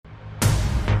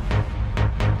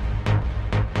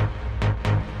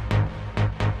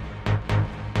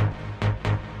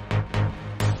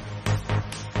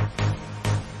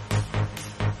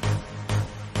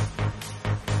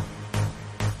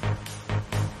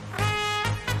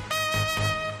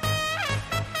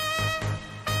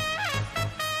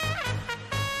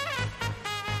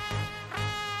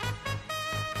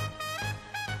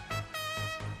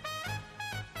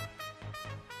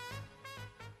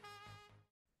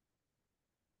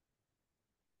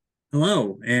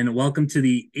Hello, and welcome to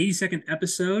the 82nd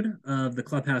episode of the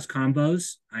Clubhouse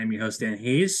Combos. I'm your host, Dan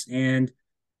Hayes, and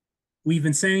we've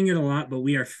been saying it a lot, but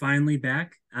we are finally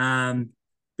back.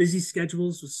 Busy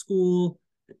schedules with school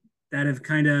that have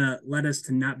kind of led us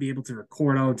to not be able to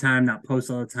record all the time, not post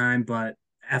all the time. But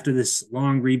after this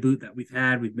long reboot that we've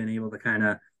had, we've been able to kind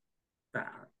of uh,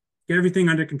 get everything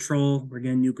under control. We're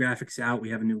getting new graphics out. We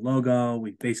have a new logo.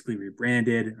 We basically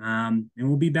rebranded, and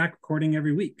we'll be back recording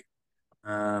every week.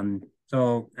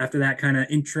 So after that kind of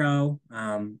intro,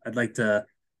 I'd like to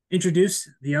introduce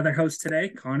the other host today,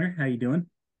 Connor. How you doing?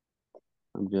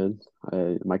 I'm good.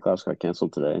 My class got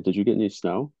canceled today. Did you get any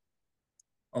snow?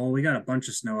 Oh, we got a bunch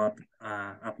of snow up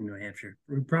in New Hampshire.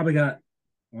 We probably got,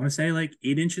 I want to say like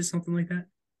 8 inches, something like that.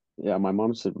 Yeah, my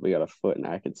mom said we got a foot in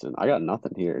Atkinson. I got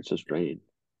nothing here. It's just rain.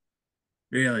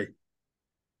 Really?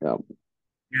 Yeah.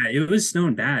 Yeah, it was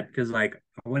snowing bad because like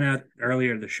I went out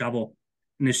earlier to shovel,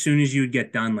 and as soon as you would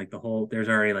get done, like there's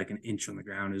already like an inch on the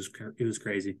ground. It was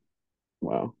crazy.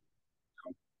 Wow.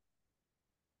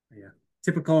 Yeah,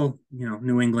 typical,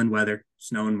 New England weather,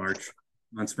 snow in March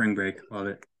on spring break. Love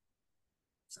it.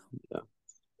 So. Yeah.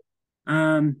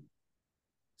 Um,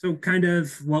 So, kind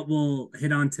of what we'll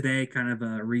hit on today, kind of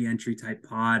a re-entry type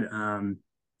pod.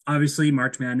 Obviously,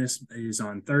 March Madness is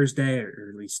on Thursday, or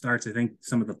at least starts. I think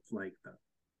some of the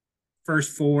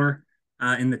first four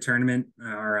in the tournament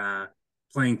are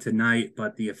playing tonight,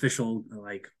 but the official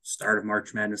start of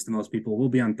March Madness to most people will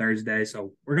be on Thursday.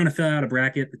 So we're gonna fill out a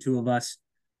bracket, the two of us.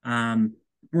 Um,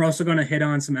 we're also gonna hit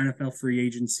on some NFL free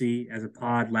agency as a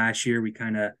pod. Last year, we've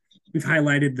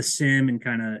highlighted the sim and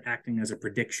kind of acting as a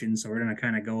prediction. So we're gonna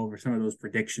kind of go over some of those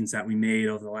predictions that we made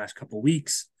over the last couple of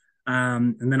weeks,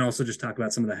 and then also just talk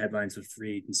about some of the headlines of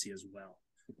free agency as well.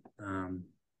 Um,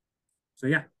 so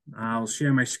yeah, I'll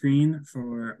share my screen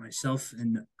for myself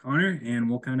and Connor, and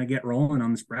we'll kind of get rolling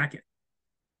on this bracket.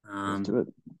 Let's Um, do it.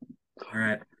 all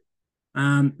right.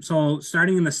 So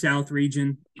starting in the South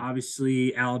region,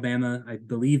 obviously Alabama, I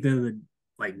believe they're the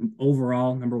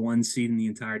overall number one seed in the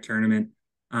entire tournament.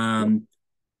 Yep. Um,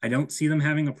 I don't see them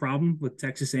having a problem with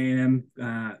Texas A&M,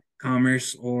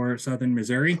 Commerce, or Southern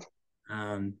Missouri.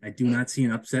 I do not see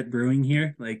an upset brewing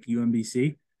here like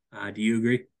UMBC. Do you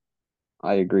agree?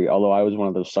 I agree. Although I was one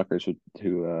of those suckers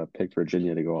who picked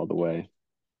Virginia to go all the way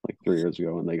like 3 years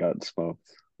ago when they got smoked.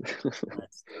 That's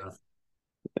tough.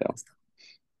 Yeah. That's tough.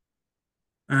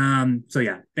 So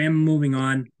yeah, Bama moving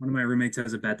on. One of my roommates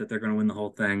has a bet that they're going to win the whole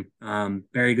thing.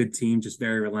 Very good team, just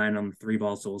very reliant on the three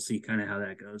ball. So we'll see kind of how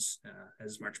that goes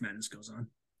as March Madness goes on.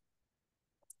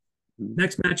 Mhm.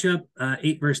 Next matchup,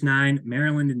 8 versus 9,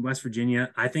 Maryland and West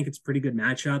Virginia. I think it's a pretty good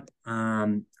matchup.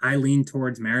 I lean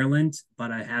towards Maryland,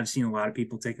 but I have seen a lot of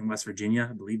people taking West Virginia.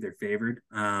 I believe they're favored.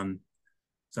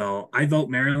 So I vote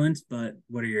Maryland, but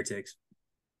what are your takes?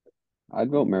 I'd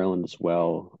vote Maryland as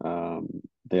well.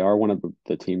 They are one of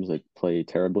the teams that play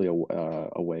terribly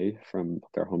away from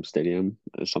their home stadium,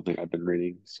 is something I've been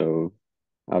reading. So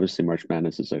obviously March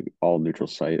Madness is an all neutral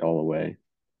site all away.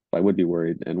 I would be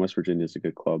worried. And West Virginia is a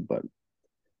good club, but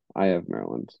I have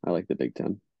Maryland. I like the Big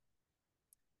Ten.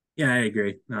 Yeah, I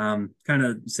agree. Kind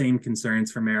of same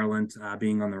concerns for Maryland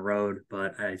being on the road,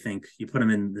 but I think you put them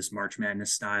in this March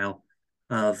Madness style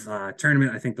of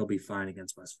tournament. I think they'll be fine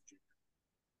against West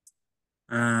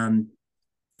Virginia.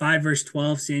 5 versus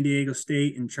 12, San Diego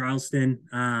State and Charleston.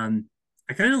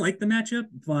 I kind of like the matchup,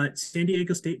 but San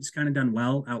Diego State has kind of done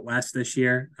well out west this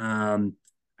year.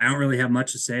 I don't really have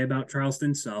much to say about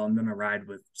Charleston, so I'm going to ride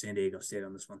with San Diego State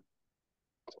on this one.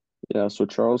 Yeah, so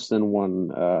Charleston won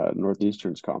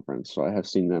Northeastern's conference, so I have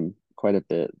seen them quite a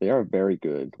bit. They are very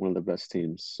good, one of the best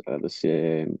teams the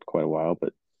CAA in quite a while,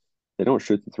 but they don't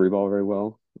shoot the three ball very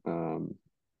well.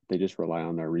 They just rely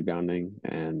on their rebounding,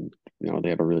 and they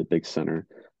have a really big center.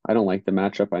 I don't like the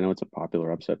matchup. I know it's a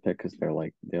popular upset pick because they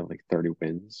have like 30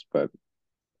 wins, but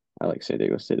I like San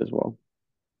Diego State as well.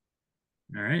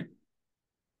 All right.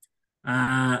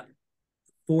 Uh,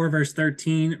 4 versus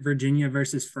 13, Virginia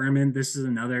versus Furman. This is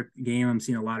another game I'm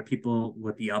seeing a lot of people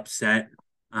with the upset.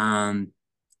 Um,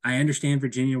 I understand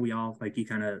Virginia. We all, like you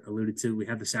kind of alluded to, we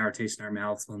have the sour taste in our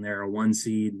mouths when they're a one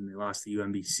seed and they lost to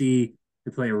UMBC.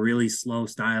 They play a really slow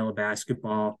style of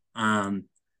basketball.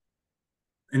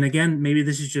 And again, maybe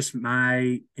this is just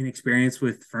my inexperience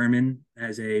with Furman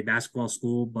as a basketball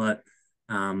school, but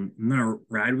I'm going to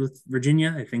ride with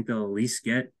Virginia. I think they'll at least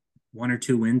get one or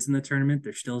two wins in the tournament.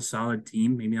 They're still a solid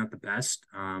team, maybe not the best,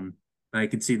 but I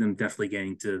could see them definitely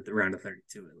getting to the round of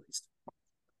 32 at least.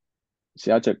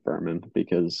 See, I took Furman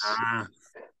because Ah,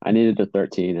 I needed a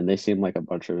 13, and they seem like a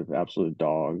bunch of absolute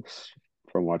dogs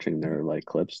from watching their like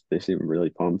clips. They seem really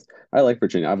pumped. I like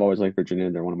Virginia. I've always liked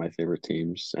Virginia. They're one of my favorite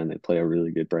teams, and they play a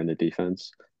really good brand of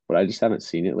defense. But I just haven't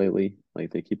seen it lately.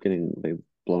 Like they keep getting they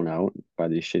blown out by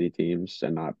these shitty teams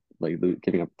and not like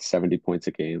giving up 70 points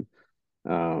a game.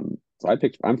 So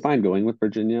I'm fine going with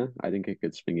Virginia. I think it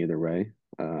could swing either way.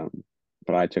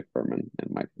 But I took Furman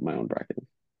in my own bracket.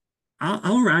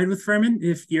 I'll ride with Furman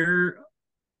if you're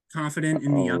confident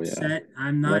in the Oh yeah, upset.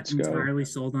 I'm not let's go. entirely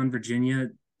sold on Virginia,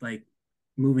 like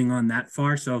moving on that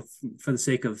far. So for the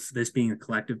sake of this being a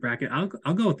collective bracket, I'll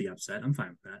go with the upset. I'm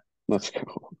fine with Let's go.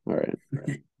 All right.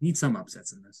 that. Need some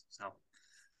upsets in this. So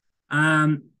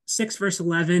 6 versus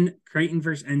 11, Creighton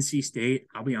versus NC State.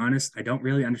 I'll be honest, I don't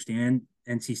really understand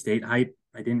NC State hype.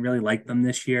 I didn't really like them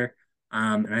this year.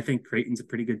 And I think Creighton's a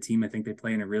pretty good team. I think they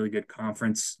play in a really good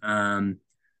conference. I'm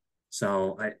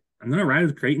going to ride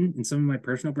with Creighton in some of my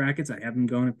personal brackets. I have them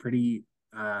going pretty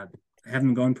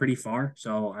far.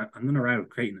 So I'm going to ride with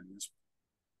Creighton in this.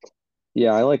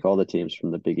 Yeah, I like all the teams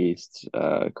from the Big East.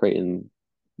 Creighton,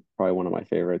 probably one of my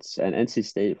favorites, and NC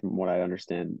State, from what I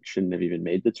understand, shouldn't have even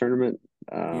made the tournament.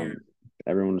 Yeah, Um,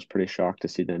 Everyone was pretty shocked to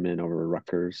see them in over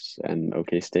Rutgers and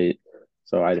OK State.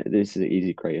 So this is an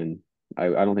easy Creighton. I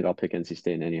don't think I'll pick NC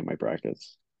State in any of my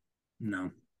brackets.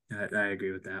 no, I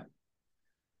agree with that.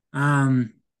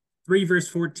 Um, 3 versus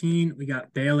 14, we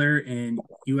got Baylor and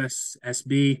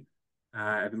USSB.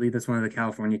 I believe that's one of the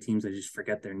California teams. I just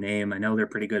forget their name. I know they're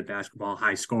pretty good at basketball,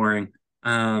 high scoring.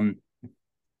 Um,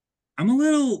 I'm a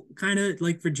little kind of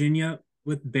like Virginia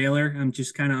with Baylor. I'm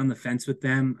just kind of on the fence with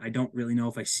them. I don't really know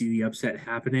if I see the upset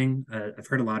happening. I've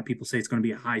heard a lot of people say it's going to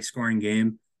be a high scoring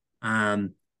game.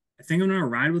 Um, I think I'm going to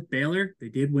ride with Baylor. They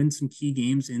did win some key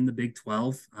games in the Big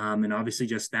 12. And obviously,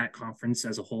 just that conference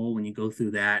as a whole, when you go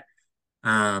through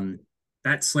um,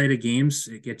 that slate of games,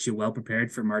 it gets you well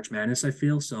prepared for March Madness, I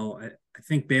feel. So I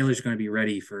think Baylor's going to be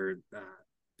ready for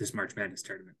this March Madness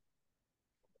tournament.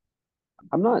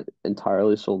 I'm not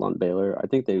entirely sold on Baylor. I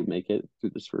think they make it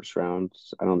through this first round.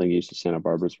 I don't think UC Santa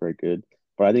Barbara is very good,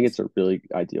 but I think it's a really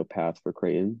ideal path for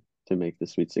Creighton to make the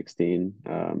Sweet 16.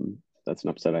 That's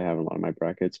an upset I have in a lot of my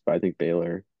brackets, but I think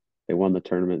Baylor, they won the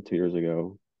tournament 2 years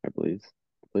ago, I believe.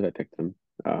 I believe I picked them.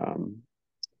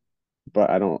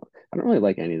 But I don't really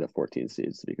like any of the 14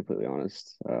 seeds, to be completely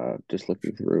honest. Just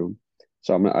looking through.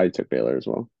 So I took Baylor as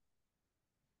well.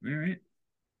 All right.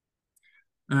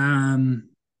 Um,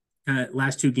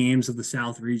 Last two games of the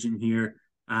South region here.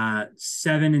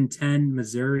 7 and 10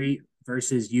 Missouri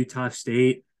versus Utah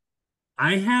State.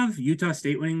 I have Utah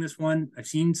State winning this one. I've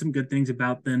seen some good things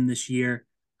about them this year.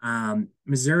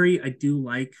 Missouri, I do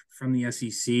like from the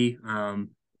SEC,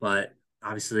 but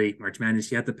obviously March Madness,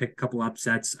 you have to pick a couple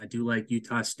upsets. I do like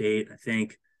Utah State. I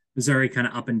think Missouri kind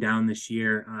of up and down this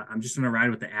year. I'm just going to ride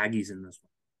with the Aggies in this one.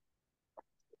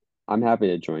 I'm happy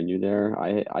to join you there.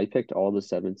 I picked all the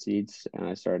 7 seeds and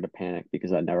I started to panic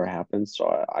because that never happens. So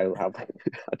I have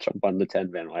I jump on the 10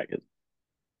 bandwagon.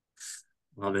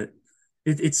 Love it.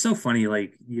 It's so funny.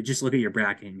 Like you just look at your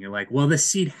bracket and you're like, well, this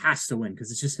seed has to win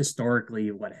because it's just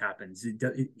historically what happens.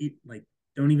 Like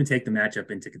don't even take the matchup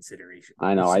into consideration.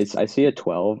 I know. It's just I see a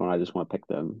 12 and I just want to pick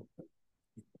them.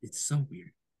 it's so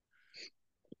weird.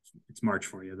 It's March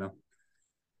for you though.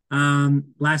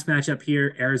 Last matchup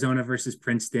here, Arizona versus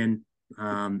Princeton.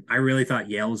 I really thought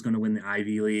Yale was going to win the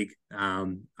Ivy League.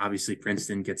 Obviously,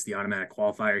 Princeton gets the automatic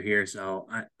qualifier here, so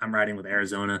I'm riding with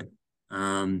Arizona.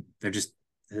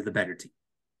 They're the better team.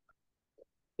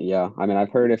 Yeah. I mean,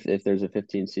 I've heard if there's a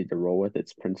 15 seed to roll with,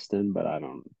 it's Princeton, but I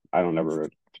don't ever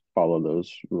follow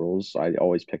those rules. I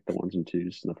always pick the ones and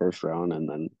twos in the first round and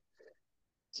then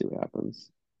see what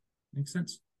happens. Makes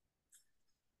sense.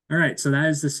 All right, so that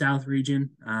is the South region.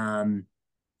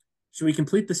 Should we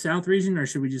complete the South region, or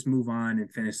should we just move on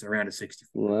and finish the round of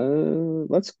 64?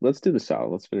 Let's do the South.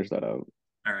 Let's finish that out.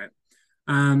 All right.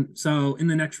 So in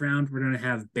the next round, we're going to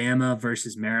have Bama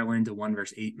versus Maryland, a 1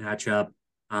 versus 8 matchup.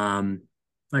 Um,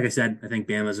 like I said, I think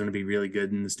Bama is going to be really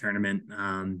good in this tournament.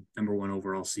 #1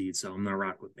 overall seed, so I'm going to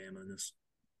rock with Bama in this.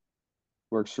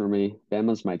 Works for me.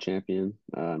 Bama's my champion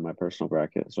in my personal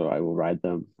bracket, so I will ride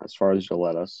them as far as you'll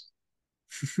let us.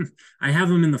 I have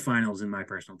them in the finals in my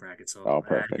personal bracket, so Oh, I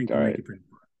perfect. think All we'll make right. it pretty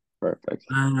Perfect.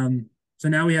 fun. So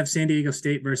now we have San Diego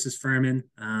State versus Furman.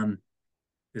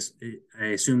 This I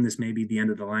assume this may be the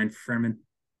end of the line for Furman.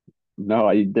 No,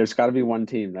 there's got to be one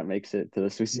team that makes it to the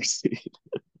Sweet 16.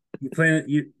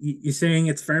 You saying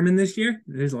it's Furman this year?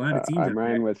 There's a lot of teams I'm out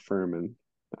riding there. with Furman.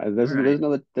 All right.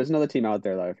 There's another team out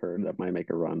there that I've heard that might make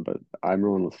a run, but I'm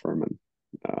rolling with Furman.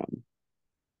 Um,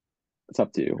 it's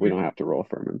up to you. We don't have to roll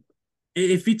Furman.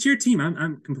 If it's your team,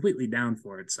 I'm completely down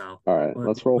for it. So All right,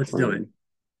 let's roll let's do it. Furman.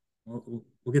 We'll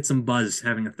we'll get some buzz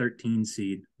having a 13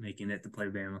 seed making it to play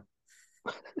Bama.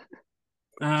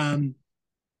 Um,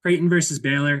 Creighton versus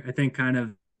Baylor. I think kind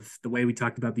of the way we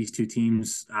talked about these two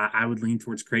teams, I would lean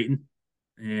towards Creighton,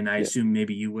 and I Yeah, assume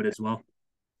maybe you would as well.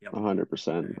 Yep.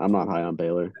 100%. I'm not high on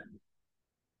Baylor.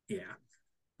 Yeah.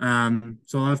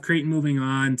 So I'll have Creighton moving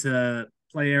on to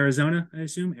play Arizona, I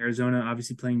assume. Arizona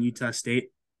obviously playing Utah State.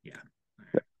 Yeah. All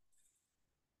right.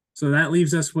 So that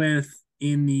leaves us with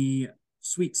in the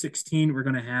Sweet 16, we're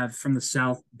going to have from the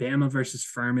South, Bama versus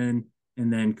Furman,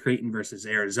 and then Creighton versus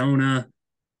Arizona.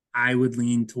 I would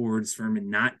lean towards Furman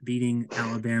not beating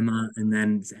Alabama and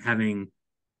then having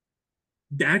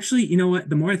actually, you know what?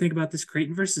 The more I think about this,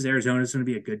 Creighton versus Arizona is going to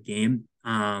be a good game.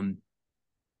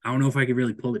 I don't know if I could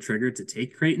really pull the trigger to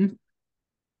take Creighton.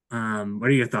 What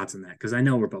are your thoughts on that? Because I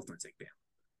know we're both going to take Bama.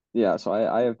 Yeah, so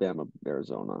I have Bama,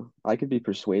 Arizona. I could be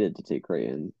persuaded to take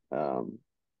Creighton, I but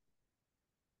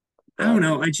I don't don't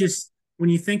know. know. I just when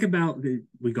you think about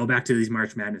we go back to these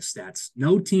March Madness stats.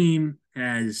 No team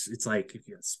has. It's like if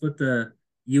you split the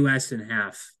U.S. in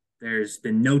half, there's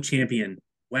been no champion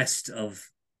west of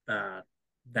uh,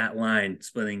 that line,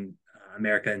 splitting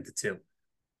America into two.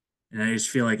 And I just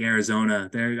feel like Arizona,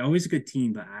 they're always a good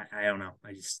team, but I don't know.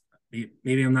 I just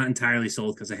maybe I'm not entirely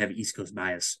sold because I have East Coast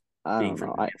bias I being don't from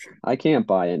know. New Hampshire. I can't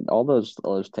buy in all those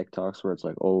TikToks where it's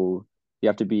like, oh, you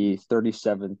have to be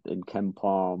 37th in Ken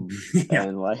Palm, Yeah.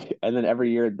 and then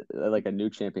every year like a new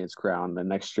champion's crowned. The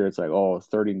next year it's like, oh,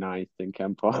 39th in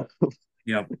Ken Palm.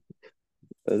 Yep.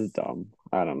 It's dumb.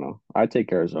 I don't know. I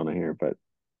take Arizona here, but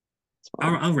it's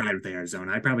fine. I'll ride with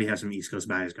Arizona. I probably have some East Coast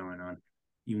bias going on,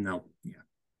 even though, yeah.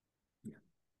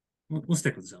 We'll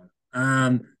stick with zone.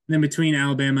 Then between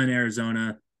Alabama and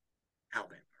Arizona,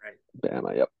 Alabama, right?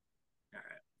 Bama, yep. All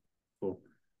right, cool.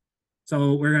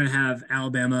 So we're gonna have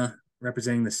Alabama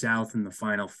representing the South in the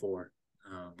Final Four.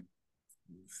 Um,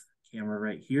 Camera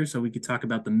right here, so we could talk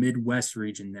about the Midwest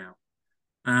region now.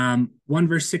 1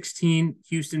 versus 16,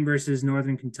 Houston versus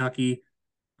Northern Kentucky.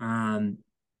 Um,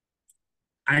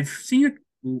 I've seen a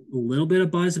little bit of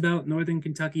buzz about Northern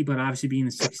Kentucky, but obviously being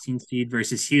the 16th seed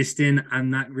versus Houston, I'm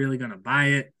not really gonna buy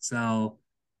it. So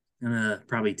I'm gonna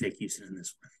probably take Houston in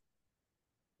this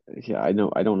one. Yeah, I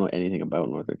know. I don't know anything about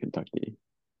Northern Kentucky.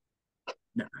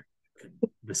 No,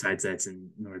 besides that's in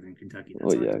Northern Kentucky. Oh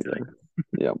That's all I yeah, can tell yeah,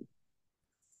 you. yep.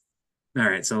 All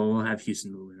right, so we'll have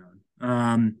Houston moving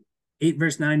on. 8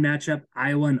 versus 9 matchup,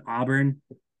 Iowa and Auburn.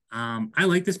 I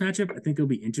like this matchup. I think it'll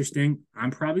be interesting. I'm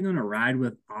probably going to ride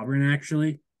with Auburn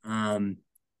actually.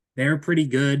 They're pretty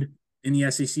good in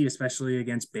the SEC, especially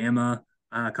against Bama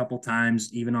a couple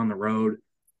times, even on the road.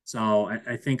 So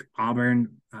I think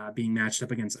Auburn being matched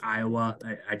up against Iowa,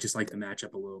 I just like the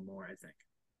matchup a little more. I think.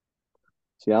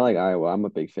 See, I like Iowa. I'm a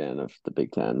big fan of the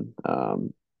Big Ten.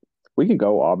 We can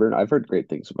go Auburn. I've heard great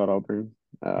things about Auburn.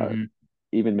 Uh, Mm-hmm.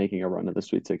 even making a run of the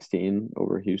Sweet 16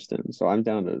 over Houston. So I'm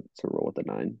down to roll with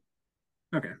the nine.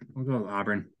 Okay, we'll go with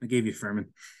Auburn. I gave you Furman.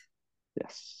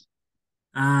 Yes.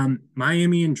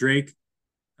 Miami and Drake,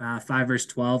 5 versus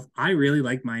 12. I really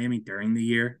liked Miami during the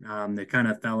year. They kind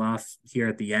of fell off here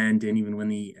at the end, didn't even win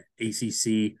the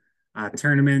ACC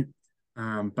tournament.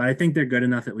 But I think they're good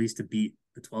enough at least to beat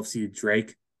the 12 seeded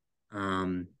Drake.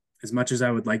 Um, as much as I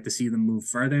would like to see them move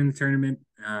further in the tournament,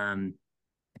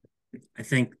 I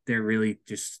think they're really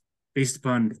just based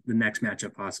upon the next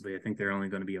matchup, possibly. I think they're only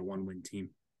going to be a one-win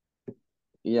team.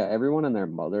 Yeah, everyone and their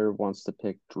mother wants to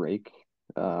pick Drake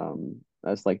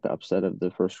as like the upset of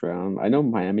the first round. I know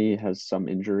Miami has some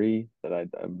injury that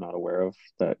I'm not aware of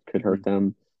that could hurt Mhm.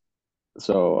 them.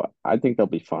 So I think they'll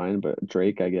be fine, but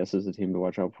Drake, I guess, is a team to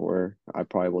watch out for. I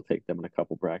probably will take them in a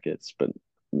couple brackets, but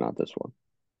not this one.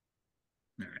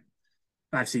 All right.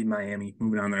 5 seed Miami,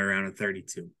 moving on to around of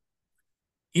 32.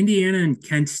 Indiana and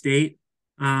Kent State.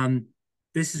 Um,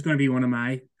 this is going to be one of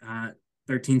my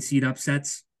 13 seed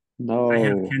upsets. I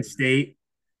have No. Kent State.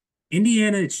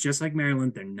 Indiana, it's just like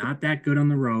Maryland. They're not that good on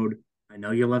the road. I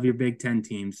know you love your Big Ten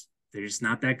teams. They're just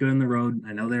not that good on the road.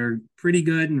 I know they're pretty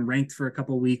good and ranked for a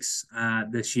couple weeks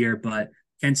this year, but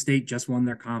Kent State just won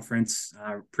their conference.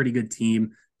 Pretty good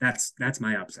team. That's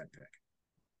my upset pick.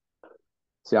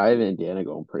 See, I have Indiana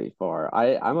going pretty far.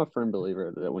 I'm a firm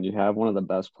believer that when you have one of the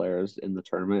best players in the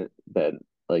tournament, that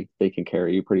like they can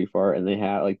carry you pretty far. And they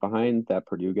have like behind that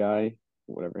Purdue guy,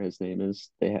 whatever his name is,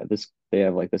 they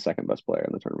have like the second best player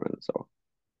in the tournament. So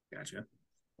Gotcha.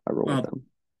 I roll with Well, them.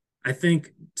 I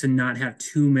think to not have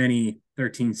too many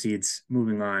 13 seeds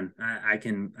moving on, I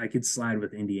could slide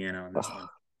with Indiana on this Oh, one.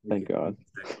 thank God.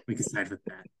 We could side with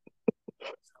that.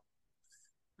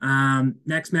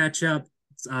 Next matchup,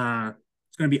 it's going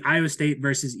to be Iowa State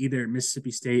versus either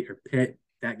Mississippi State or Pitt.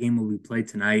 That game will be played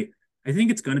tonight. I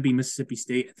think it's going to be Mississippi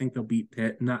State. I think they'll beat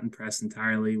Pitt. I'm not impressed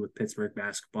entirely with Pittsburgh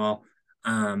basketball.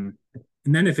 Um,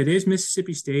 and then if it is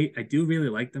Mississippi State, I do really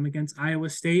like them against Iowa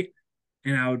State,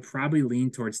 and I would probably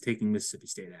lean towards taking Mississippi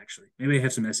State. Actually, maybe I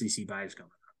have some SEC bias going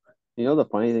on. You know, the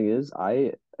funny thing is,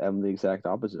 I am the exact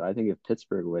opposite. I think if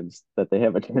Pittsburgh wins, that they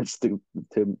have a chance to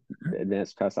But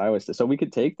advance past Iowa State, so we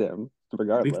could take them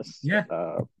regardless. yeah,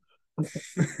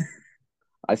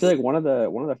 I feel like one of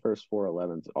the first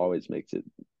 4-11s always makes it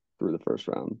through the first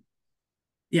round.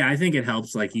 yeah, I think it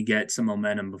helps. Like you get some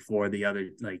momentum before the other,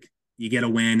 like you get a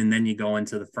win and then you go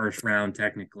into the first round.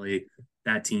 Technically,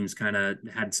 that team's kind of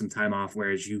had some time off,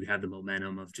 whereas you had the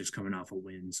momentum of just coming off a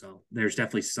win. So there's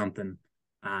definitely something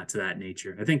to that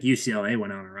nature. I think UCLA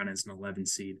went on a run as an 11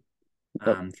 seed,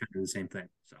 Yep. kind of the same thing.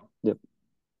 So, Yep.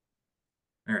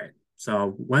 all right.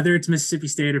 So whether it's Mississippi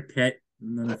State or Pitt,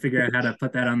 I'm gonna figure out how to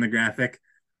put that on the graphic.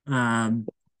 Um,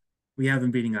 we have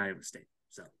them beating Iowa State,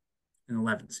 so an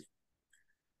 11 seed.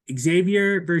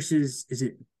 Xavier versus is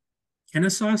it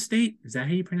Kennesaw State? Is that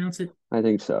how you pronounce it? I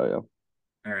think so.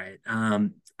 All right.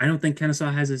 I don't think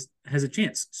Kennesaw has a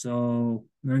chance, so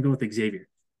I'm gonna go with Xavier.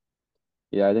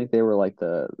 Yeah. I think they were like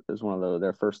it was one of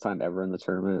their first time ever in the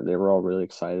tournament. They were all really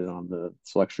excited on the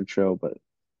selection show, but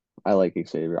I like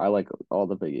Xavier. I like all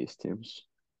the Big East teams.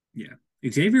 Yeah,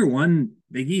 Xavier won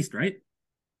Big East, right?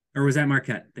 Or was that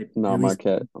Marquette? They No, at least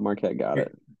Marquette got yeah,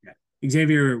 it. yeah.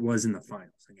 Xavier was in the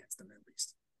finals against them at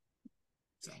least.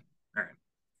 So all right,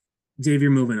 Xavier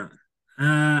moving on.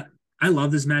 I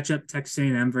love this matchup, Texas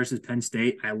A&M versus Penn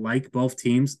State. I like both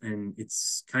teams, and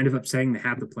it's kind of upsetting to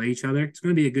have to play each other. It's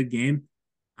going to be a good game.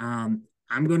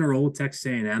 I'm going to roll with Texas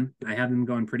A&M. I have them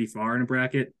going pretty far in a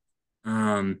bracket.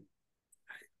 Um,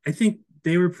 I think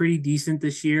they were pretty decent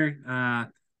this year.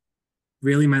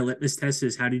 Really, my litmus test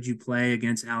is how did you play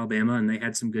against Alabama? And they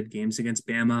had some good games against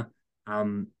Bama. A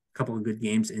couple of good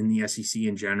games in the SEC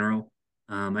in general.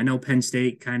 I know Penn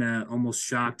State kind of almost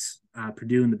shocked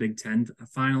Purdue in the Big Ten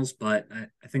finals, but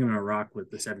I think I'm going to rock with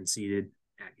the seven seeded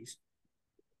Aggies.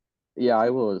 Yeah, I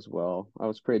will as well. I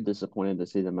was pretty disappointed to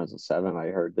see them as a 7. I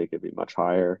heard they could be much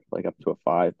higher, like up to a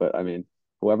 5. But I mean,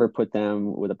 whoever put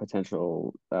them with a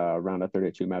potential round of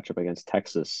 32 matchup against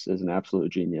Texas is an absolute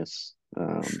genius.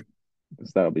 So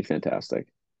that'll be fantastic.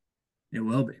 It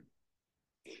will be.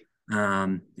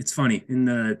 It's funny in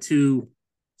the two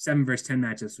 7 versus 10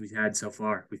 matchups we've had so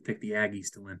far, we've picked the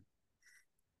Aggies to win.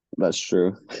 That's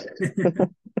true.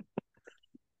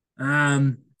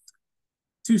 um,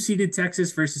 2 seeded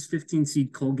Texas versus 15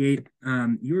 seed Colgate.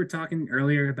 You were talking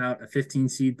earlier about a 15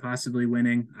 seed possibly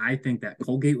winning. I think that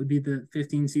Colgate would be the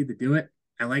 15 seed to do it.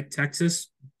 I like Texas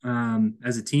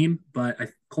as a team, but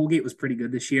Colgate was pretty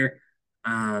good this year.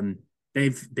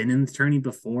 They've been in the tourney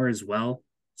before as well.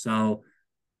 So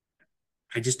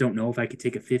I just don't know if I could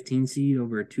take a 15 seed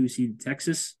over a 2 seed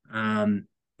Texas.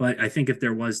 But I think if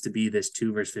there was to be this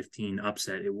 2 versus 15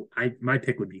 upset, my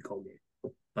pick would be Colgate.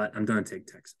 But I'm going to take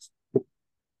Texas.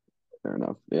 Fair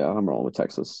enough. Yeah, I'm rolling with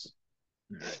Texas.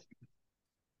 All right.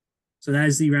 So that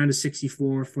is the round of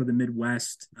 64 for the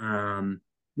Midwest.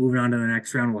 Moving on to the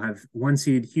next round, we'll have 1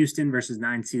 seed Houston versus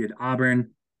 9 seeded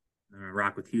Auburn.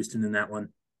 Rock with Houston in that one.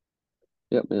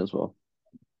 Yep, me as well.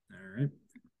 All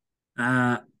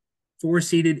right. 4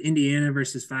 seeded Indiana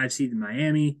versus 5 seeded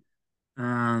Miami.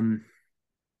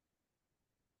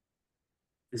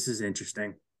 This is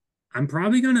interesting. I'm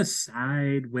probably going to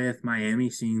side with Miami,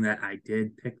 seeing that I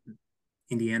did pick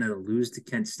Indiana to lose to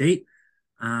Kent State.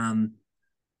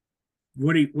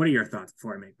 What are your thoughts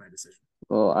before I make my decision?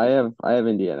 Well, I have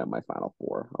Indiana in my final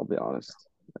 4. I'll be honest.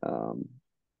 Um,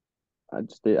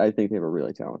 I think they have a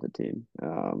really talented team.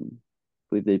 I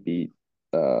believe they beat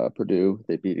Purdue.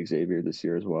 They beat Xavier this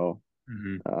year as well.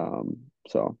 Mm-hmm.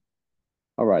 So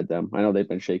I'll ride them. I know they've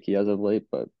been shaky as of late,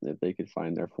 but if they could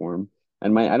find their form,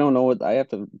 and I don't know what I have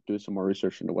to do some more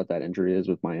research into what that injury is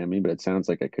with Miami, but it sounds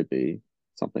like it could be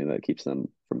something that keeps them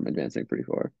from advancing pretty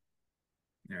far.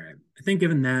 All right. I think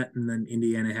given that, and then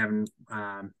Indiana having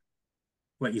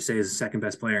what you say is the second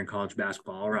best player in college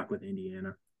basketball, I'll rock with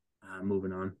Indiana.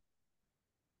 Moving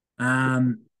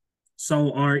on.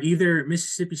 So are either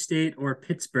Mississippi State or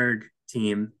Pittsburgh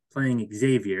team playing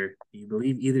Xavier? Do you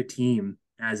believe either team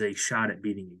has a shot at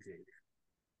beating Xavier?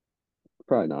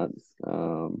 Probably not.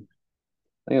 I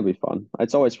think it'll be fun.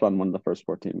 It's always fun when the first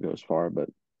 4 team goes far, but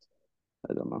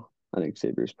I don't know. I think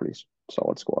Xavier's pretty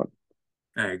solid squad.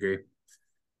 I agree.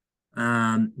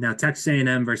 Now Texas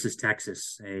A&M versus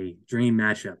Texas, a dream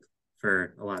matchup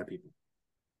for a lot of people.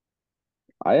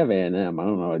 I have A&M. I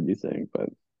don't know what you think, but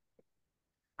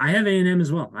I have A&M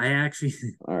as well. I actually,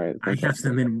 all right, I have them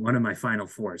fantastic. in one of my final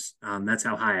 4s. That's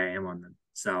how high I am on them.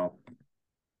 So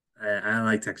I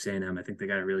like Texas A&M. I think they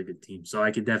got a really good team, so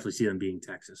I could definitely see them beating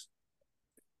Texas.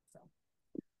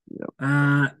 Yeah.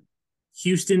 Uh,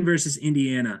 Houston versus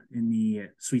Indiana in the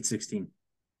Sweet 16.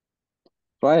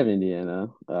 So I have Indiana.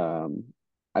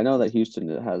 I know that Houston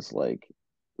has like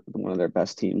one of their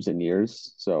best teams in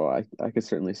years, so I could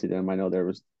certainly see them. I know there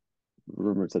was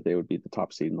rumors that they would be the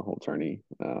top seed in the whole tourney.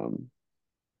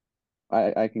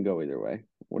 I can go either way.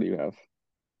 What do you have?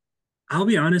 I'll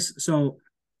be honest. So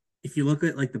if you look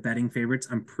at like the betting favorites,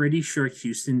 I'm pretty sure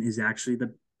Houston is actually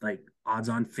the like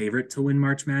odds-on favorite to win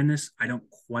March Madness. I don't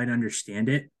quite understand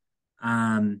it.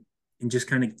 Um, and just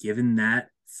kind of given that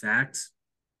fact,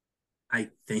 I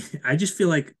think I just feel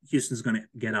like Houston's going to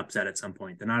get upset at some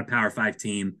point. They're not a Power Five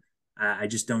team. I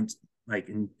just don't like,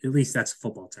 and at least that's a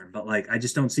football term, but like I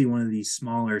just don't see one of these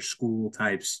smaller school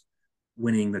types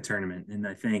winning the tournament. And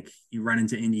I think you run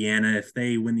into Indiana if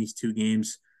they win these two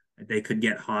games, they could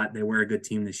get hot. They were a good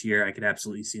team this year. I could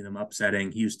absolutely see them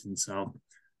upsetting Houston. So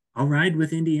I'll ride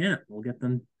with Indiana. We'll get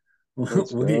them.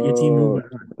 Let's We'll get your team go. moving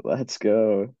on. Let's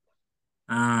go.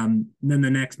 Then the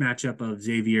next matchup of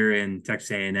Xavier and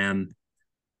Texas A&M.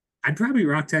 I'd probably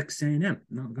rock Texas A&M.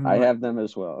 Not gonna I lie. have them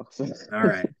as well. All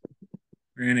right,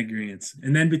 we're in agreement.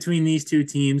 And then between these two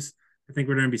teams, I think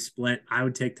we're going to be split. I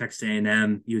would take Texas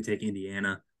A&M. You would take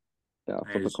Indiana. Yeah,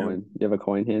 I flip a assume. coin. You have a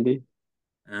coin handy?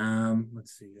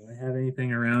 Let's see. Do I have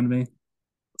anything around me?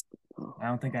 I Oh,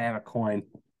 don't think I have a coin.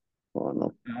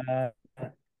 hold on, Uh,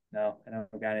 no, I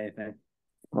don't got anything.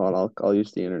 I'll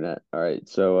use the internet. All right.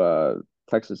 So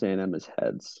Texas A&M is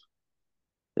heads.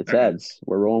 It's Okay, heads.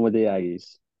 We're rolling with the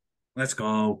Aggies. let's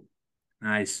go.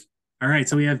 Nice. All right,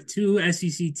 so we have two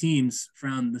SEC teams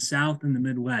from the South and the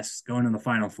Midwest going to the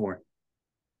Final Four.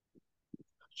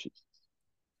 Jeez.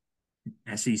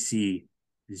 SEC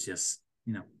is just,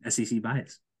 SEC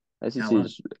bias. I SEC love it.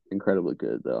 is incredibly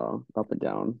good though, up and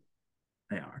down.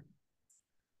 They are.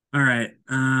 All right.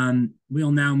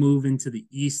 We'll now move into the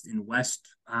East and West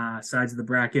sides of the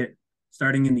bracket.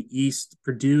 Starting in the East,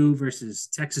 Purdue versus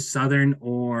Texas Southern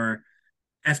or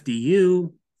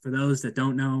FDU. For those that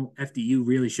don't know, FDU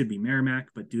really should be Merrimack,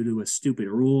 but due to a stupid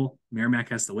rule, Merrimack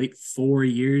has to wait 4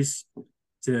 years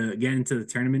to get into the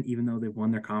tournament, even though they've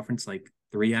won their conference like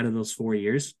 3 out of those 4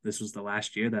 years. This was the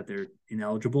last year that they're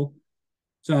ineligible.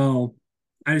 So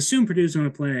I assume Purdue's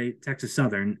going to play Texas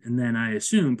Southern, and then I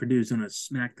assume Purdue's going to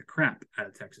smack the crap out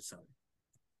of Texas Southern.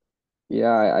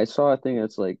 Yeah, I saw a thing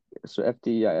that's like so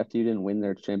FDU didn't win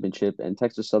their championship and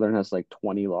Texas Southern has like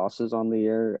 20 losses on the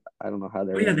year. I don't know how Oh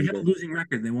they're yeah, gonna they beat have a it. losing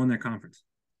record. They won their conference.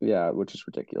 Yeah, which is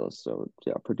ridiculous. So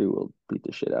yeah, Purdue will beat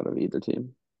the shit out of either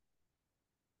team.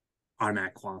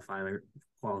 Automatic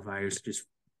qualifiers just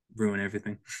ruin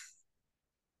everything.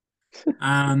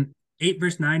 8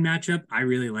 versus 9 matchup. I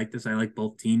really like this. I like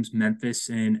both teams, Memphis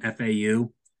and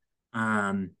FAU.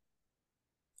 Um,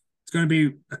 it's going to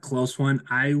be a close one.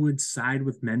 I would side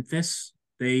with Memphis.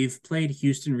 They've played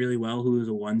Houston really well, who is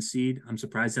a 1 seed. I'm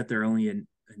surprised that they're only an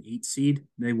 8 seed.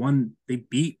 They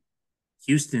beat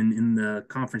Houston in the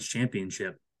conference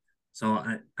championship. So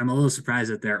I'm a little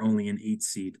surprised that they're only an 8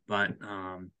 seed, but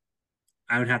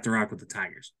I would have to rock with the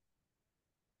Tigers.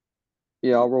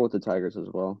 Yeah, I'll roll with the Tigers as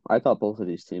well. I thought both of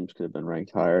these teams could have been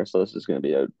ranked higher, so this is going to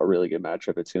be a really good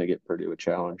matchup. It's going to get Purdue a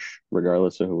challenge,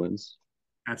 regardless of who wins.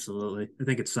 Absolutely. I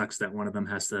think it sucks that one of them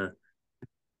has to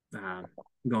uh,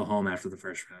 go home after the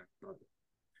first round. But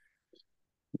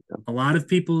Yeah. a lot of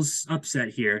people's upset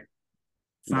here.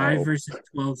 Five No, versus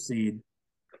 12 seed,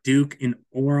 Duke and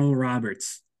Oral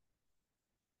Roberts.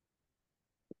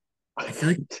 I feel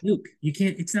like Duke. You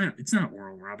can't. It's not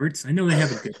Oral Roberts. I know they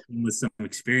have a good team with some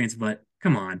experience, but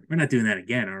come on, we're not doing that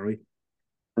again, are we?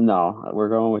 no, we're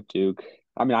going with Duke.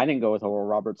 I mean, I didn't go with Oral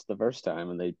Roberts the first time,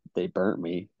 and they burnt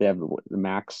me. They have the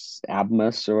Max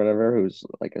Abmas or whatever, who's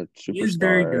like a He is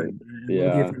very superstar. good. I will give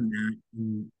Yeah, him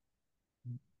that.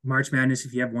 March Madness,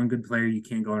 if you have one good player, you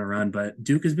can't go on a run. But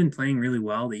Duke has been playing really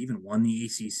well. They even won the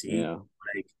ACC. yeah,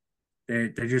 Like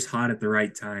they're just hot at the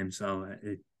right time. So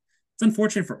it's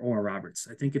unfortunate for Oral Roberts.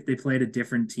 I think if they played a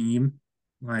different team,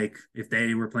 like if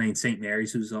they were playing St.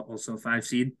 Mary's, who's also a 5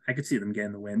 seed, I could see them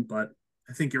getting the win. But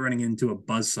I think you're running into a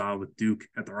buzzsaw with Duke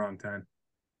at the wrong time.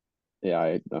 yeah.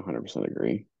 I 100%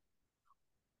 agree.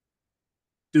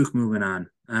 Duke moving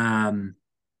on.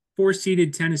 4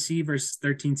 seeded Tennessee versus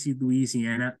 13 seed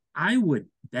Louisiana. I would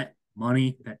bet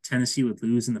money that Tennessee would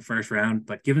lose in the first round,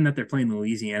 but given that they're playing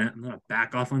Louisiana, I'm going to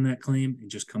back off on that claim and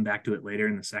just come back to it later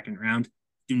in the second round.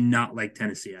 Do not like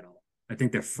Tennessee at all. I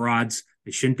think they're frauds.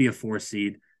 They shouldn't be a 4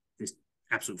 seed. Just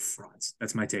absolute frauds.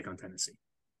 That's my take on Tennessee.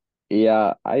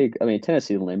 Yeah, I mean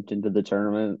Tennessee limped into the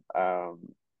tournament.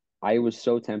 I was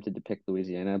so tempted to pick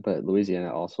Louisiana, but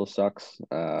Louisiana also sucks.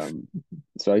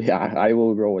 So yeah, I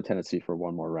will roll with Tennessee for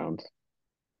one more round.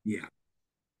 Yeah.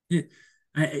 Yeah.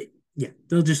 Yeah,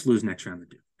 they'll just lose next round to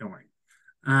Duke. Don't worry.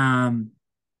 Um,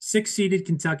 Six seeded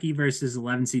Kentucky versus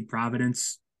 11 seed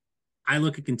Providence. I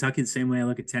look at Kentucky the same way I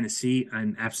look at Tennessee.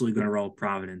 I'm absolutely going to roll with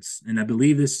Providence. And I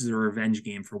believe this is a revenge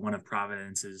game for one of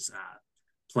Providence's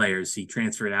players. He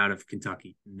transferred out of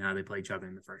Kentucky. And now they play each other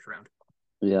in the first round.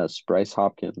 Yes, Bryce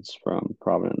Hopkins from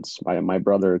Providence. My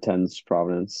brother attends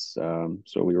Providence,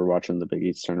 so we were watching the Big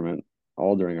East tournament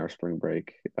all during our spring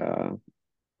break.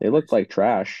 They looked Nice. like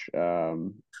trash.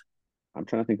 I'm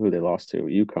trying to think who they lost to.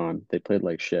 UConn. They played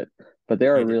like shit, but they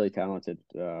are They did. really talented.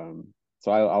 So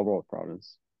I'll roll with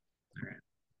Providence. All right.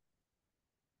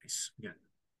 Nice. Yeah.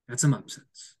 Got some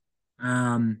upsets.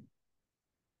 Um,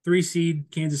 Three seed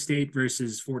Kansas State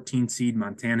versus 14 seed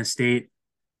Montana State.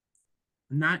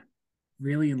 I'm not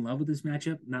really in love with this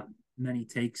matchup. Not many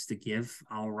takes to give.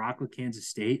 I'll rock with Kansas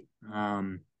State,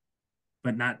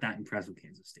 but not that impressed with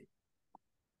Kansas State.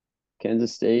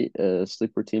 Kansas State, a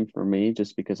sleeper team for me,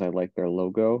 just because I like their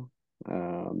logo.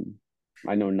 Um,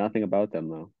 I know nothing about them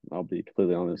though. I'll be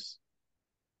completely honest.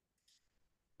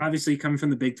 Obviously, coming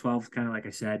from the Big 12, kind of like I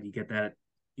said, you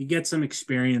get some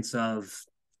experience of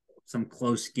some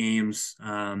close games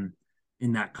in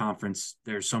that conference.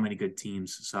 There's so many good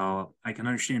teams, so I can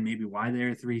understand maybe why they're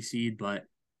a three seed, but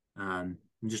I'm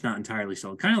just not entirely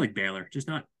sold. Kind of like Baylor, just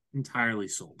not entirely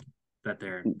sold that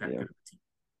they're that Yeah. good of a team.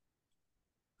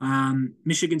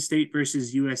 Michigan State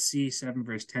versus USC, 7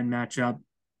 versus 10 matchup.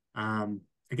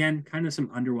 Again, kind of some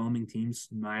underwhelming teams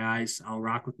in my eyes. I'll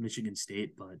rock with Michigan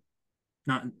State, but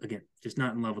not again, just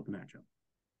not in love with the matchup.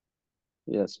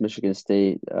 Yes, Michigan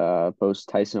State boasts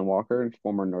Tyson Walker,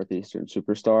 former Northeastern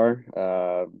superstar.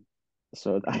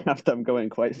 So I have them going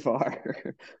quite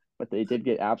far, but they did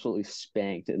get absolutely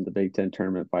spanked in the Big Ten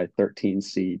tournament by 13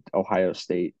 seed Ohio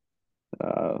State, who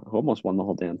almost won the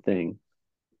whole damn thing.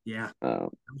 Yeah, Uh,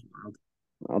 that was wild.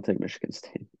 I'll take Michigan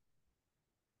State.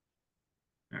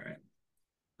 All right.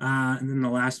 And then the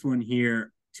last one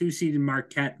here, 2 seeded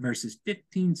Marquette versus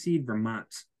 15 seed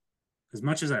Vermont. As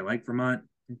much as I like Vermont,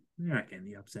 they're not getting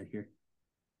the upset here.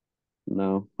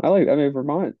 No, I mean,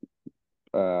 Vermont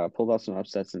pulled off some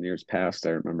upsets in years past,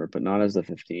 I remember, but not as the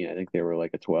 15. I think they were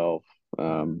like a 12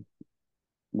 um,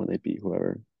 when they beat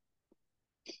whoever.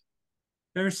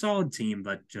 They're a solid team,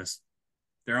 but just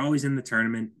they're always in the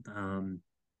tournament.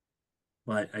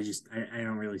 But I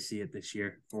don't really see it this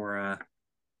year for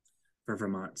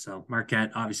Vermont. So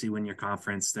Marquette obviously win your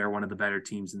conference. They're one of the better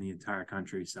teams in the entire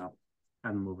country. So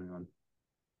I'm moving on.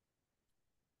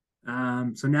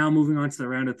 So now moving on to the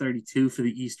round of 32 for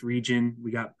the East region,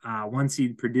 we got 1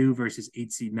 seed Purdue versus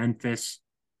 8 seed Memphis.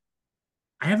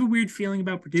 I have a weird feeling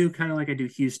about Purdue, kind of like I do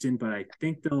Houston, but I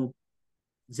think they'll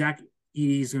Zach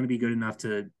Edey is going to be good enough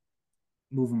to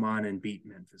move them on and beat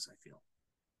Memphis. I feel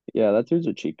Yeah, that dude's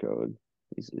a cheat code.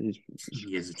 He's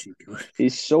he is a cheat code.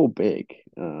 he's so big.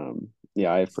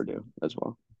 Yeah, I have Purdue as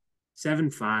well.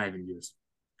 7-5 and just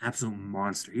absolute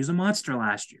monster. He was a monster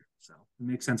last year, so it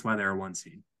makes sense why they're a 1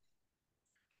 seed.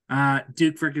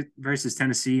 Duke versus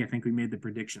Tennessee. I think we made the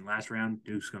prediction last round.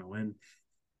 Duke's going to win.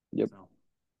 Yep.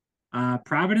 So,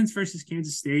 Providence versus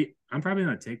Kansas State. I'm probably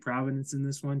going to take Providence in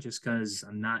this one just because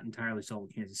I'm not entirely sold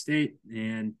with Kansas State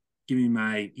and give me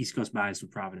my East Coast bias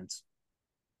with Providence.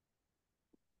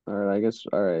 All right, I guess.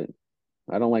 All right.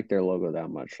 I don't like their logo that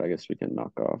much. I guess we can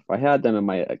knock off. I had them in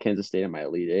my Kansas State in my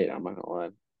Elite Eight. I'm not gonna lie.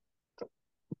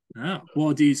 Oh,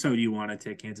 well, do you want to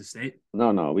take Kansas State?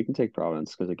 No, no, we can take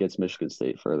Providence because it gets Michigan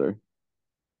State further.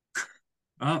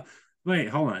 Oh, wait,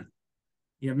 hold on.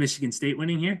 You have Michigan State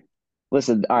winning here?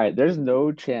 Listen, all right, there's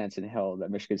no chance in hell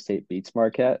that Michigan State beats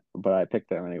Marquette, but I picked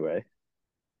them anyway.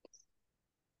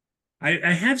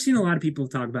 I have seen a lot of people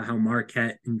talk about how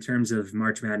Marquette, in terms of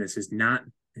March Madness, has not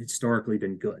historically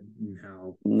been good and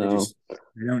how No,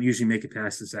 they don't usually make it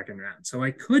past the second round. So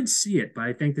I could see it, but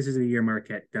I think this is a year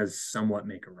Marquette does somewhat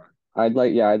make a run. I'd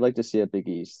like to see a Big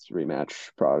East rematch,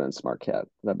 Providence Marquette.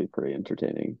 That'd be pretty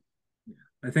entertaining. Yeah,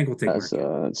 I think we'll take As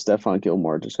Marquette. Stephon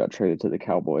Gilmore just got traded to the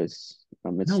Cowboys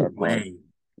amidst No our pod. way.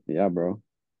 Yeah, bro.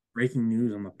 Breaking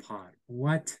news on the pod.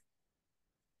 What?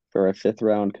 For a fifth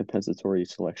round compensatory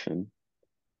selection.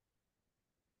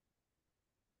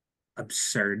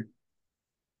 Absurd.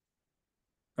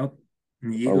 Oh,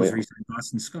 and the Oh Eagles wait, re-signed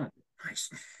Boston Scott. Nice.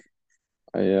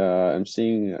 I'm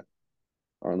seeing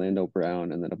Orlando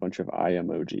Brown and then a bunch of eye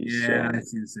emojis. Yeah, So I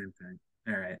see the same thing.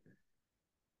 All right.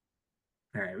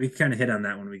 All right. We kind of hit on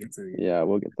that when we get to the yeah,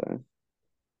 we'll get there.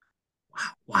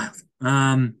 wow,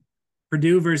 wild.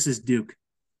 Purdue versus Duke.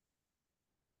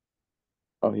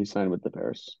 Oh, he signed with the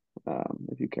Bears.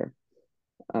 If you care.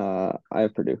 I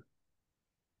have Purdue.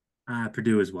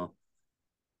 Purdue as well.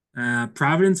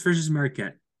 Providence versus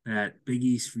Marquette at Big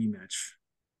East rematch.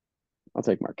 I'll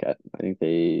take Marquette. I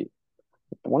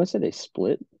want to say they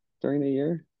split during the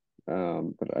year,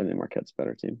 but I think Marquette's a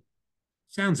better team.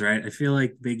 Sounds right. I feel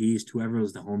like Big East, whoever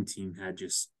was the home team, had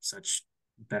just such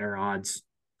better odds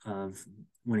of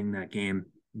winning that game.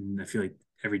 And I feel like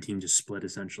every team just split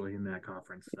essentially in that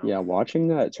conference. So, Yeah, watching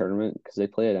that tournament because they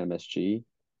play at MSG,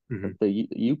 mhm, but the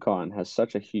UConn has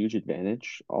such a huge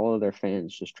advantage. All of their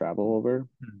fans just travel over.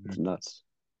 It's mhm. nuts.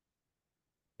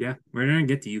 Yeah, we're gonna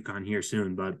get to UConn here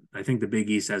soon, but I think the Big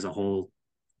East as a whole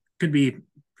could be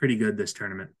pretty good this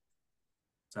tournament.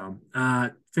 So,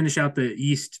 finish out the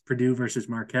East: Purdue versus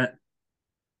Marquette.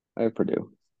 I have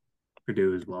Purdue.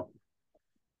 Purdue as well.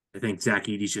 I think Zach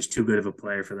Edey's just too good of a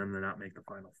player for them to not make the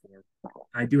Final Four.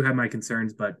 I do have my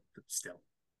concerns, but still.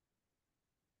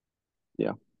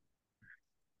 Yeah.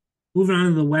 Moving on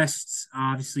to the West,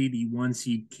 obviously the one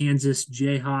seed Kansas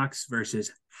Jayhawks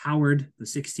versus Howard, the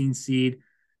 16 seed.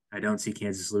 I don't see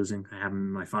Kansas losing. I have them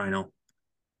in my final.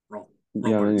 Roll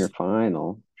You have it in your birds.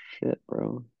 final. Shit,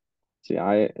 bro. See,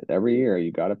 I every year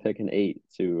you got to pick an eight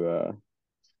to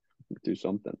do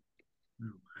something. Oh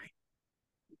my.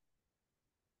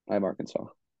 I have Arkansas,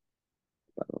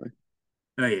 by the way.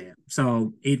 Oh yeah.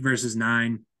 So 8 versus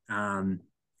 9.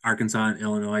 Arkansas and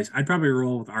Illinois. I'd probably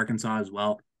roll with Arkansas as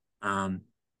well. Um,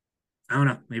 I don't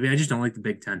know. Maybe I just don't like the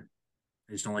Big Ten.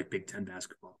 I just don't like Big Ten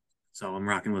basketball. So I'm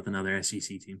rocking with another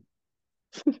SEC team.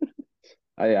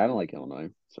 I don't like Illinois,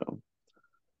 so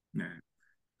All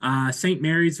right. St.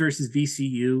 Mary's versus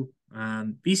VCU.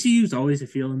 VCU is always a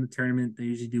feel in the tournament. They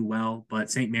usually do well,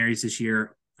 but St. Mary's this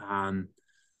year, I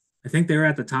think they were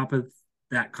at the top of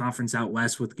that conference out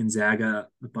west with Gonzaga,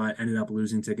 but ended up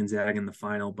losing to Gonzaga in the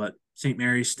final. But St.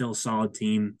 Mary's still a solid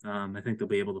team. I think they'll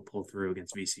be able to pull through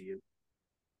against VCU.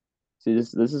 see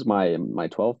this is my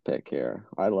 12th pick here.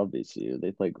 I love VCU.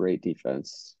 They play great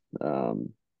defense.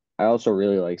 I also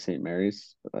really like St.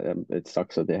 Mary's. It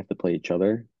sucks that they have to play each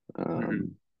other. Mm-hmm.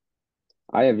 Um,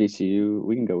 I have VCU.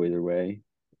 We can go either way.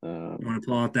 You Um, want to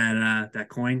pull out that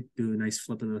coin? Do a nice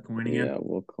flip of the coin again. yeah,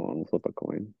 we'll flip a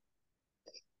coin.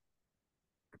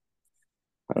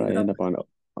 How did Leave I it up. end up on?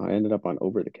 I ended up on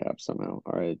over the cap somehow.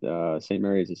 All right, St.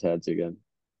 Mary's is heads again.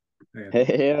 Yeah.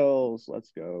 Hails,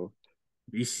 let's go.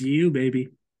 VCU baby,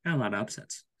 got a lot of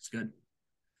upsets. It's good.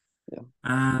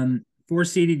 Yeah, Four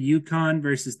seeded UConn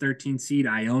versus 13 seed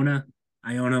Iona.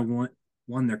 Iona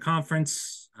won their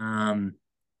conference.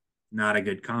 Not a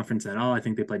good conference at all. I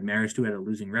think they played Marist, who had a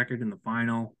losing record in the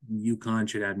final. UConn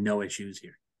should have no issues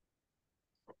here.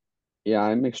 yeah,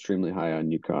 I'm extremely high on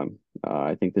UConn.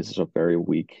 I think this is a very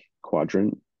weak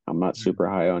quadrant. I'm not super Mhm.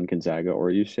 high on Gonzaga or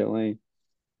UCLA,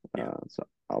 Yeah. so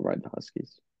I'll ride the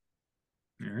Huskies.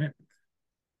 All right.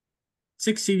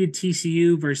 Six seeded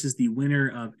TCU versus the winner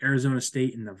of Arizona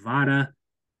State and Nevada.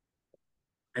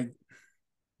 I'm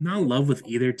not in love with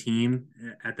either team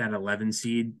at that 11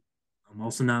 seed. I'm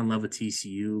also not in love with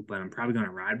TCU, but I'm probably going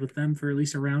to ride with them for at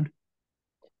least a round.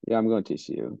 Yeah, I'm going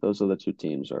TCU. Those are the two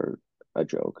teams are a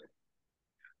joke.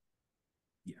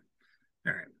 Yeah.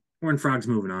 All right. Horned Frogs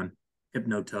moving on.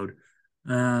 Hypno Toad.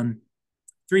 Um,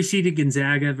 Three seeded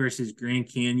Gonzaga versus Grand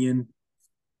Canyon.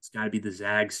 It's got to be the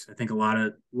Zags. I think a lot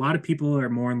of people are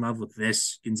more in love with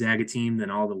this Gonzaga team than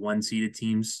all the one seeded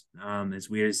teams. As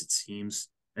weird as it seems,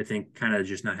 I think kind of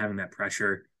just not having that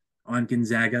pressure on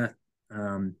Gonzaga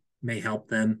may help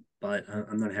them, but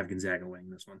I'm going to have Gonzaga winning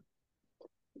this one.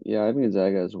 Yeah, I have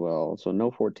Gonzaga as well. So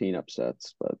no 14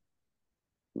 upsets, but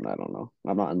I don't know.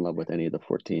 I'm not in love with any of the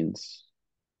 14s.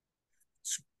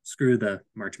 Screw the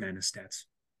March Madness stats.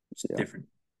 It's Yeah.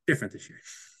 different this year.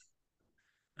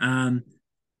 Um,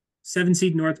 Seven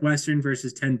seed Northwestern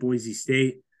versus 10 Boise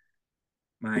State.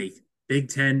 My Big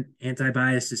Ten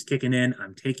anti-bias is kicking in.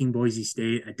 I'm taking Boise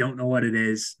State. I don't know what it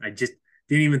is. I just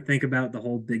didn't even think about the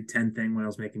whole Big Ten thing when I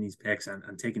was making these picks.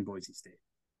 I'm taking Boise State.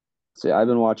 See, I've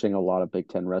been watching a lot of Big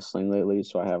Ten wrestling lately,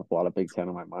 so I have a lot of Big Ten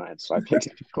on my mind. So I picked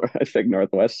I picked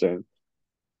Northwestern.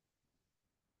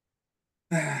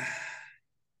 Yeah,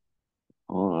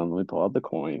 Hold on, let me pull out the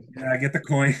coin. I get the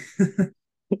coin.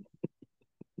 Why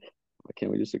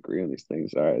can't we just agree on these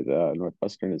things? All right,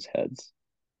 Northwestern is heads.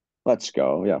 Let's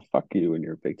go. Yeah, fuck you and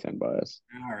your Big Ten bias.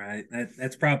 All right,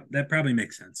 that probably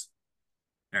makes sense.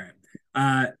 All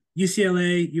right,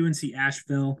 UCLA, UNC,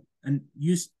 Asheville, and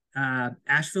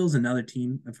Asheville's another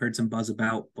team I've heard some buzz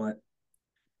about, but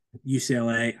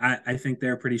UCLA, I think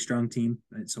they're a pretty strong team,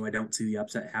 so I don't see the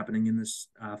upset happening in this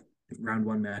round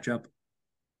one matchup.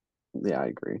 Yeah, I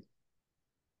agree.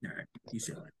 All right,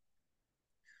 UCLA.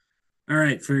 All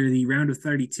right, for the round of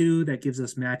 32, that gives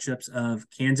us matchups of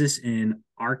Kansas and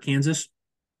Arkansas.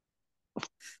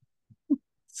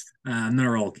 I'm gonna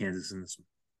roll Kansas in this one.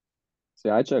 See,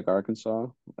 I took Arkansas,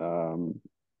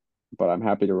 but I'm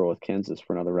happy to roll with Kansas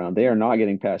for another round. They are not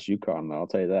getting past UConn, though. I'll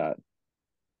tell you that.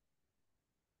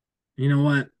 You know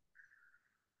what?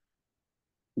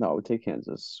 No, we take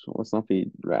Kansas. Let's not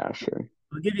be rash here.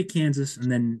 I'll give you Kansas,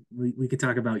 and then we could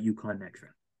talk about UConn next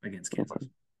round against Kansas. Okay.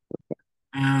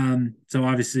 So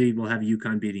obviously we'll have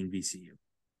UConn beating VCU.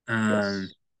 Um,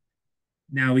 Yes.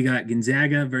 now we got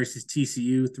Gonzaga versus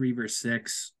TCU, 3 versus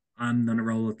 6. I'm gonna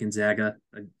roll with Gonzaga.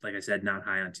 Like I said, not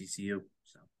high on TCU.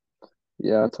 So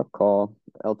Yeah, tough call.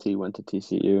 LT went to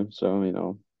TCU, so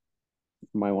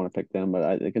might want to pick them,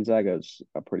 but Gonzaga is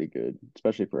a pretty good,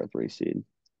 especially for a 3 seed.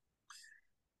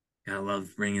 I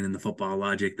love bringing in the football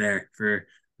logic there for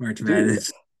March Dude,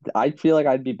 Madness. I feel like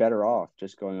I'd be better off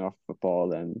just going off football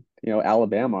than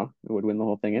Alabama would win the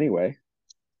whole thing anyway.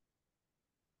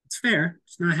 It's fair.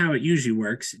 It's not how it usually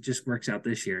works. It just works out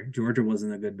this year. Georgia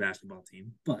wasn't a good basketball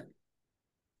team, but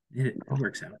it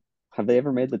works out. Have they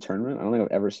ever made the tournament? I don't think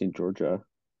I've ever seen Georgia.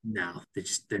 No,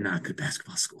 they're not a good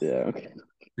basketball school. Yeah, okay.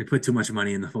 They put too much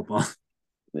money in the football.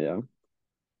 Yeah.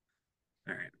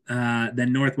 All right.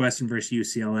 Then Northwestern versus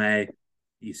UCLA.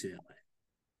 UCLA.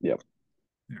 Yep.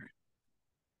 All right.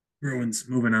 Bruins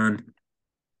moving on.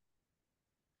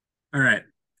 All right.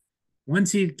 1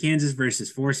 seed Kansas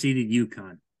versus 4 seeded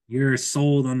UConn. You're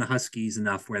sold on the Huskies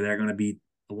enough where they're going to beat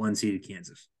the 1 seeded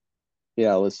Kansas.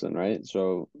 Yeah, listen, right?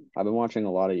 So I've been watching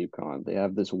a lot of UConn. They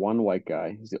have this one white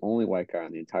guy. He's the only white guy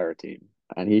on the entire team,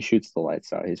 and he shoots the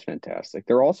lights out. He's fantastic.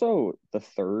 They're also the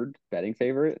third betting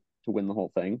favorite to win the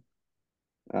whole thing.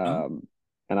 Oh, Um,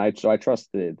 and I trust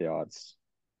the odds.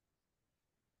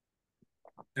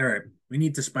 all right. We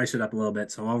need to spice it up a little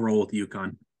bit, so I'll roll with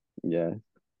UConn. Yeah,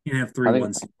 You can have three having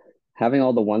 1 seeds. having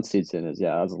all the 1 seeds in is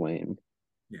that's lame.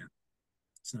 Yeah,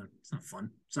 it's not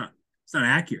fun. It's not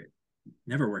accurate.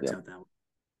 Never works Yeah, out that way.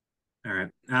 All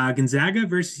right. Gonzaga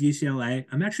versus UCLA.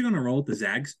 I'm actually going to roll with the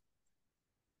Zags.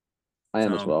 I So,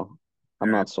 am as all well. I'm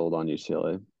right. not sold on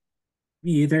UCLA.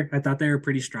 Me either. I thought they were a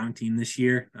pretty strong team this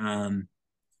year.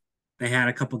 They had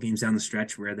a couple games down the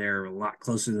stretch where they're a lot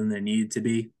closer than they needed to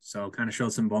be. So kind of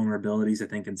showed some vulnerabilities. I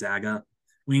think Gonzaga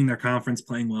winning their conference,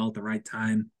 playing well at the right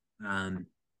time. Um,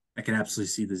 I could absolutely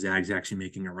see the Zags actually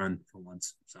making a run for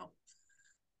once. So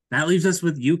that leaves us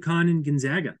with UConn and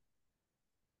Gonzaga.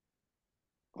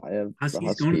 I have the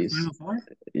Huskies going to the Huskies. Final Four.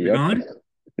 They're Yep. gone.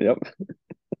 Yep.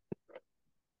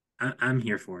 I'm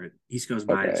here for it. East Coast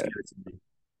bias. Okay. Give it to me.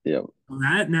 Yep. Well,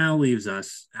 that now leaves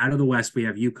us out of the West. We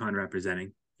have UConn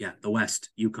representing. Yeah, the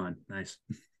West, UConn. Nice.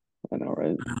 I know,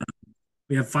 right? Uh,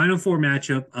 we have Final Four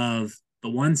matchup of the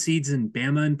 1 seeds in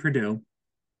Bama and Purdue,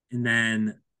 and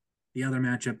then the other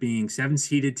matchup being 7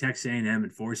 seeded Texas A&M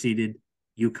and 4 seeded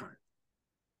UConn.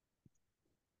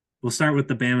 We'll start with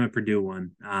the Bama Purdue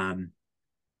one.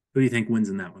 Who do you think wins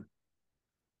in that one?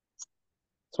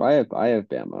 So I have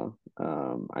Bama.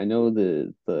 I know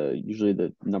the usually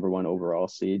the number one overall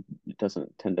seed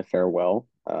doesn't tend to fare well.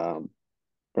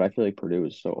 But I feel like Purdue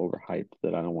is so overhyped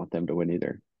that I don't want them to win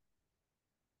either.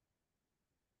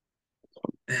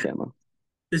 Bama.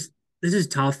 This is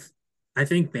tough. I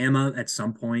think Bama at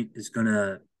some point is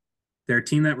gonna. They're a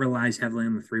team that relies heavily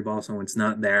on the three ball, so when it's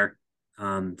not there,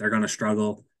 they're gonna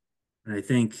struggle. And I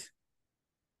think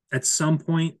at some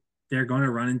point they're going to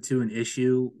run into an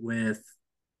issue with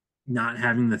not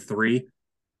having the three.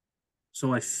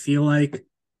 So I feel like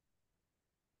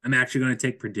I'm actually going to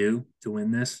take Purdue to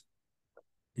win this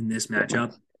in this Get my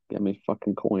matchup. get me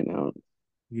fucking coin out.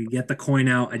 You get the coin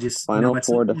out. I just, Final at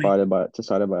some four point,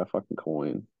 decided by a fucking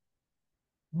coin.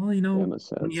 well, Bama when you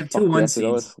says, have two "Fuck, we one have to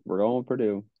go with seeds, we're going with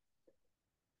Purdue."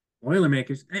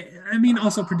 Boilermakers. I mean,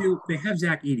 also Purdue, they have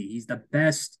Zach Edey. He's the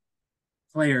best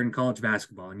player in college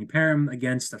basketball. And you pair him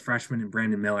against a freshman and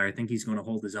Brandon Miller, I think he's going to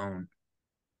hold his own.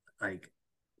 Like,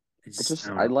 I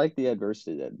don't I know. like the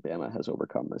adversity that Bama has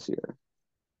overcome this year.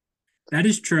 That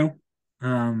is true.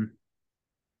 Um,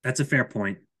 That's a fair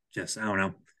point. Just, I don't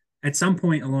know. At some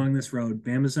point along this road,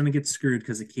 Bama's going to get screwed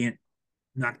because it can't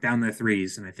knock down their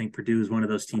threes. And I think Purdue is one of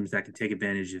those teams that could take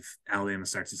advantage if Alabama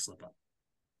starts to slip up.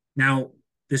 Now,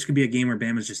 this could be a game where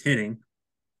Bama's just hitting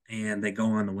and they go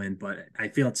on the win, but I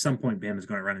feel at some point Bama's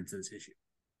going to run into this issue.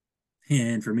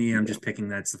 And for me, I'm Yeah, just picking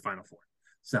that's the Final Four.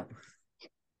 So,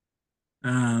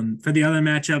 for the other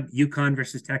matchup, UConn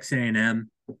versus Texas A&M,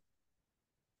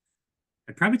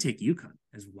 I'd probably take UConn,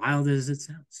 as wild as it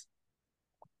sounds.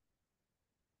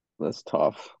 that's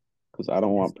tough because I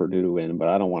don't want Purdue to win, but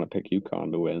I don't want to pick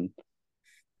UConn to win.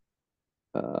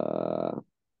 Uh,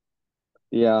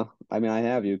 Yeah, I mean, I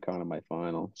have UConn in my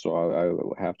final,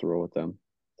 so I have to roll with them.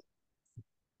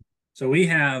 So we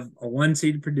have a one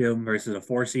seed Purdue versus a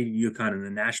four seed UConn in the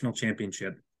national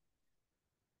championship.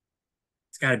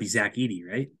 It's got to be Zach Edey,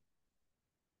 right?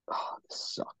 Oh,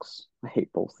 this sucks. I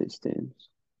hate both these teams.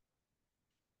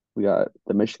 We got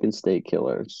the Michigan State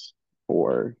Killers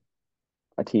or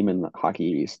a team in the Hockey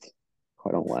East who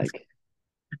I don't like.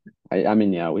 I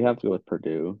mean, yeah, we have to go with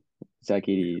Purdue. Zach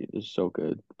Edey is so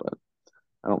good, but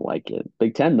I don't like it.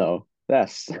 Big Ten though,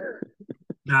 yes.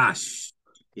 Gosh,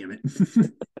 damn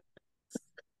it.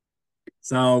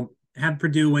 So have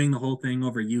Purdue winning the whole thing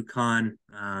over UConn.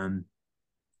 I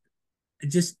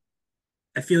just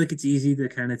I feel like it's easy to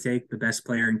kind of take the best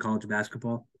player in college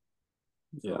basketball.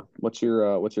 Yeah. So What's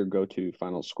your go-to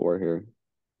final score here?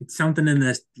 it's something in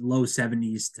the low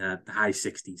 70s to the high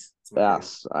 60s. That's what I go.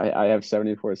 Yes, I have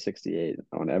 74-68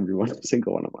 on every one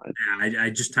single one of mine. Yeah, I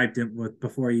just typed it with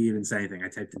before you even say anything. I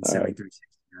typed in All right, 73-69.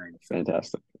 So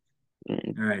fantastic. All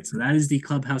right. all right, so that is the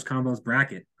Clubhouse Combos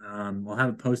bracket. We'll have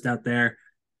a post out there,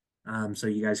 so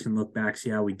you guys can look back,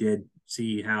 see how we did,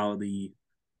 see how the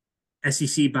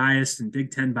SEC bias and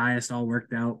Big Ten bias all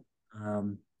worked out,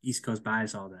 East Coast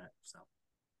bias, all that. So,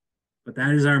 but that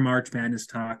is our March Madness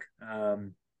talk.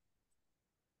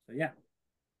 So yeah,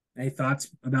 any thoughts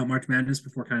about March Madness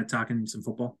before kind of talking some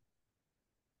football?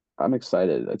 I'm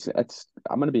excited. It's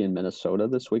I'm gonna be in Minnesota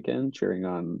this weekend cheering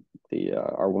on the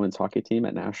our women's hockey team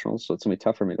at nationals, so it's gonna be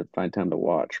tough for me to find time to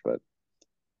watch, but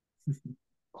Nice.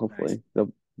 hopefully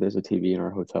there's a TV in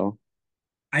our hotel.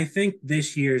 I think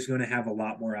this year is going to have a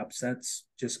lot more upsets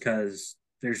just because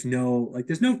there's no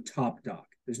top dog,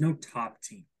 there's no top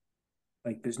team,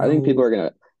 like there's I think people no are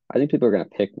gonna I think people are gonna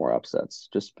pick more upsets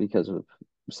just because of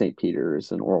St.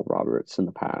 Peter's and Oral Roberts in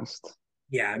the past.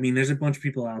 yeah. I mean, there's a bunch of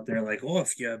people out there like, oh,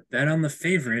 if you bet on the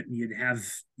favorite,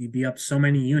 you'd be up so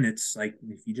many units. Like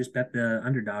if you just bet the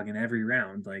underdog in every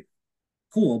round, like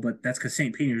cool, but that's because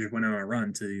St. Peter's went on a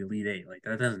run to the Elite Eight. Like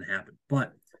that doesn't happen.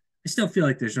 But I still feel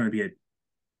like there's going to be a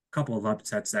couple of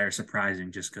upsets that are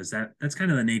surprising just because that's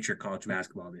kind of the nature of college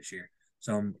basketball this year.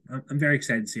 So I'm very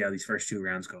excited to see how these first two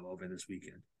rounds go over this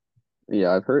weekend.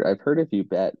 Yeah, I've heard if you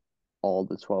bet all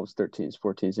the 12s, 13s,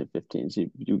 14s, and 15s,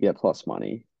 you get plus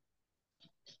money.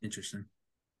 Interesting.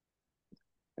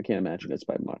 I can't imagine it's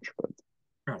by much, but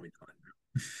Probably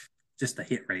not. Just the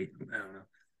hit rate. I don't know.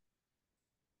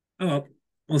 Oh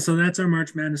well, so that's our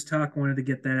March Madness talk. Wanted to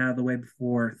get that out of the way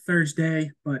before Thursday,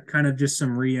 but kind of just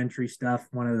some re-entry stuff.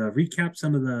 Wanted to recap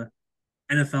some of the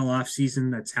NFL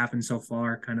offseason that's happened so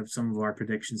far, kind of some of our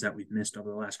predictions that we've missed over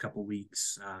the last couple of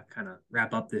weeks, kind of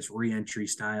wrap up this re-entry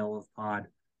style of pod.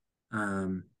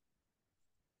 Um,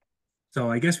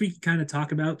 so I guess we can kind of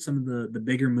talk about some of the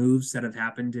bigger moves that have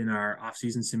happened in our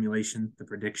offseason simulation, the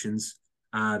predictions,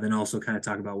 then also kind of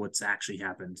talk about what's actually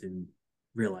happened in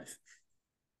real life.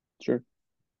 sure.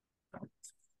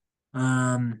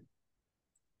 Um,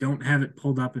 don't have it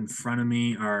pulled up in front of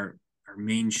me, our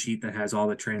main sheet that has all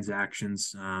the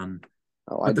transactions. Oh,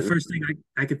 I But the do. first thing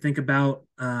I could think about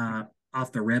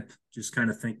off the rip, just kind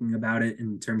of thinking about it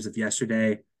in terms of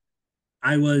yesterday,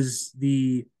 I was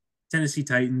the Tennessee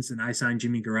Titans and I signed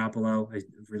Jimmy Garoppolo. I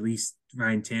released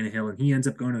Ryan Tannehill and he ends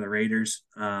up going to the Raiders.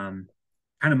 Kind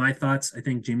of my thoughts. I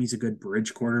think Jimmy's a good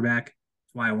bridge quarterback.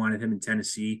 That's why I wanted him in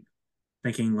Tennessee.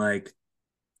 Thinking like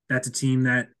that's a team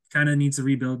that kind of needs to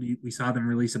rebuild. We saw them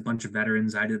release a bunch of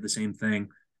veterans. I did the same thing.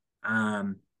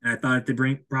 And I thought if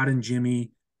they brought in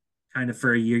Jimmy kind of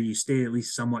for a year, you stay at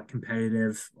least somewhat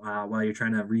competitive while you're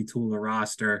trying to retool the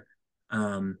roster.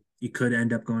 You could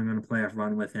end up going on a playoff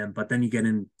run with him, but then you get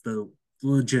in the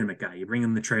legitimate guy. You bring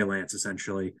in the Trey Lance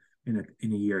essentially in a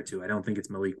year or two. I don't think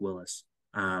it's Malik Willis.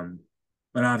 Um,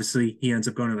 but obviously he ends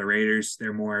up going to the Raiders.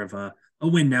 They're more of a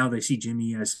win now. They see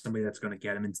Jimmy as somebody that's going to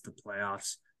get him into the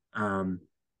playoffs. Um,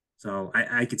 so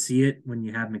I could see it when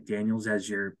you have McDaniels as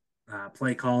your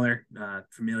play caller,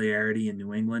 familiarity in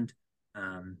New England.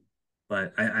 Um,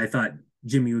 but I thought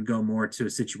Jimmy would go more to a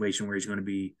situation where he's going to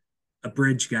be a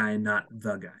bridge guy and not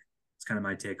the guy. It's kind of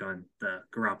my take on the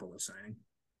Garoppolo signing.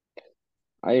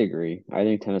 I agree. I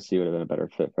think Tennessee would have been a better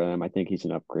fit for them. I think he's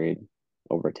an upgrade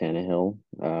over Tannehill.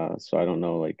 So I don't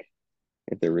know like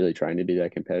if they're really trying to be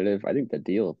that competitive. I think the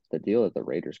deal that the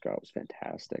Raiders got was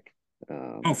fantastic.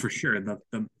 Oh, Um, for sure. The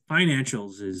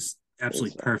financials is is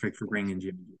absolutely perfect for bringing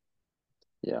Jimmy.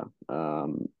 Yeah.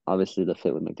 Obviously the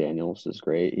fit with McDaniels is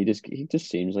great. He just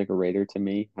seems like a Raider to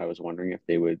me. I was wondering if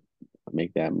they would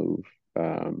make that move.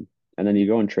 And then you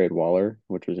go and trade Waller,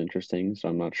 which was interesting. So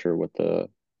I'm not sure what the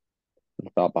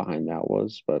thought behind that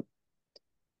was, but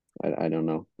I don't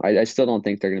know. I still don't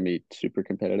think they're going to be super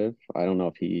competitive. I don't know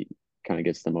if kind of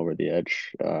gets them over the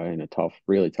edge in a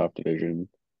really tough division.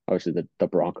 Obviously, the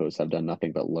Broncos have done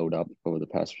nothing but load up over the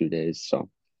past few days. So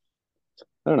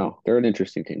I don't know. They're an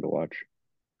interesting team to watch.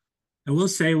 I will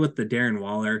say with the Darren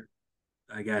Waller,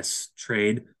 I guess,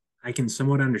 trade, I can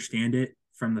somewhat understand it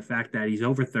from the fact that he's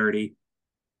over 30.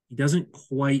 He doesn't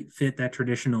quite fit that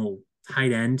traditional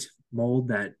tight end mold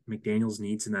that McDaniels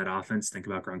needs in that offense. Think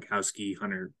about Gronkowski,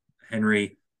 Hunter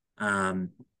Henry. Um,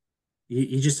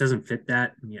 he just doesn't fit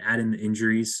that. And you add in the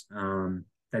injuries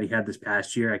that he had this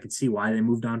past year. I could see why they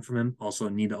moved on from him. Also,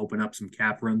 need to open up some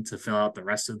cap room to fill out the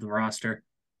rest of the roster.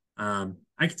 I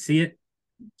could see it.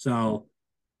 So,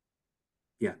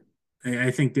 yeah,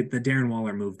 I think that the Darren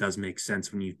Waller move does make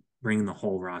sense when you bring in the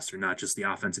whole roster, not just the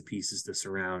offensive pieces to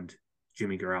surround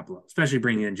Jimmy Garoppolo, especially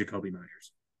bringing in Jacoby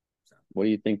Myers. So What do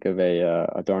you think of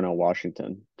a Darnell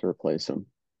Washington to replace him?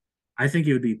 I think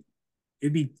it'd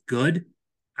be good.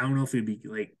 I don't know if it'd be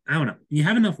like I don't know. You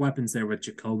have enough weapons there with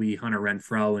Jacoby, Hunter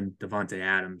Renfro, and Devontae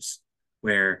Adams,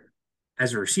 where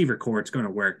as a receiver core, it's going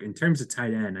to work. In terms of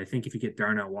tight end, I think if you get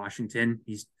Darnell Washington,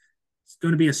 he's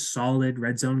going to be a solid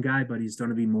red zone guy, but he's going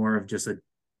to be more of just a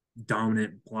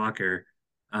dominant blocker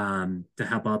to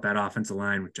help out that offensive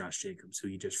line with Josh Jacobs, who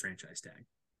you just franchise tag.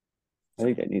 I So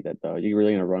think I need that though. You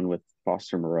really gonna run with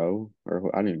Foster Moreau, I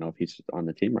don't even know if he's on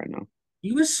the team right now.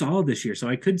 he was solid this year, so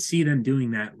I could see them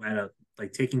doing that at a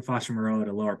like taking Foster Moreau at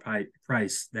a lower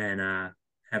price than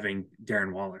having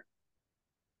Darren Waller.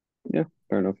 Yeah,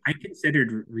 fair enough. I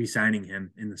considered re-signing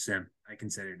him in the sim. I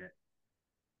considered it.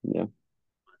 Yeah.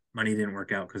 Money didn't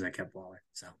work out because I kept Waller.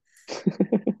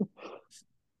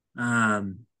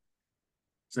 Um,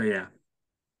 so yeah,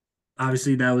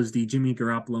 obviously that was the Jimmy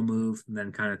Garoppolo move, and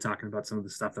then kind of talking about some of the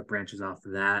stuff that branches off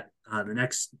of that. The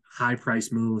next high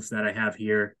price move that I have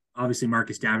here, obviously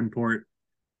Marcus Davenport,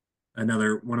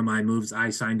 another one of my moves. I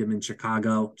signed him in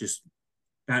Chicago. Just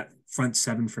that front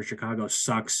seven for Chicago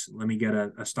sucks. Let me get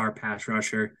a star pass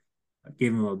rusher. I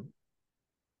gave him a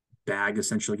bag,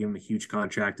 essentially give him a huge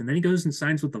contract. And then he goes and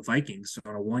signs with the Vikings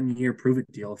on a 1 year prove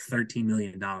it deal of $13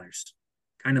 million.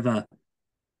 Kind of a,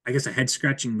 I guess, a head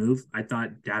scratching move. I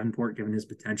thought Davenport, given his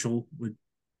potential, would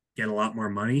get a lot more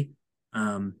money.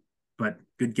 Um, but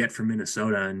good get for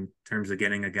Minnesota in terms of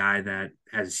getting a guy that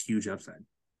has huge upside.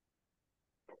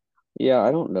 Yeah,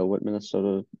 I don't know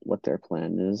what their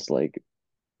plan is. Like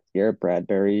Garrett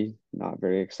Bradbury, not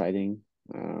very exciting.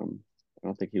 I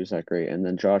don't think he was that great. And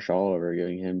then Josh Oliver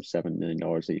giving him $7 million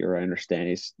a year. I understand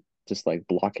he's just like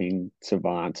blocking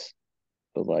savant,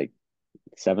 but like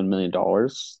 $7 million.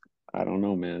 I don't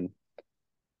know, man.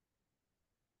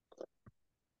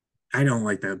 I don't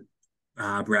like the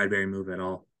Bradbury move at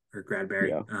all, or Bradbury.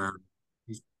 Yeah,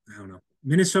 I don't know.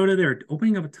 Minnesota, they're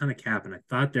opening up a ton of cap, and I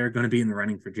thought they're going to be in the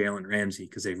running for Jalen Ramsey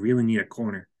because they really need a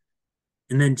corner.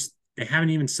 And then they haven't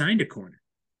even signed a corner,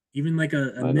 even like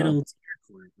a I know. middle tier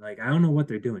corner. Like I don't know what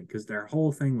they're doing because their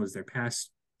whole thing was their pass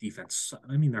defense.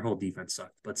 I mean, their whole defense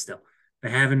sucked, but still, they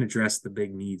haven't addressed the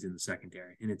big needs in the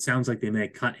secondary. And it sounds like they may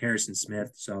cut Harrison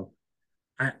Smith. So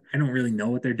I don't really know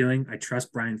what they're doing. I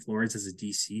trust Brian Flores as a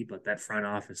DC, but that front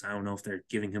office, I don't know if they're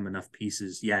giving him enough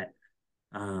pieces yet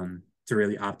to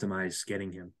really optimize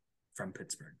getting him from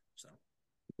Pittsburgh. So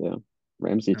Yeah.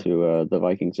 Ramsey to the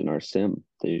Vikings in our sim.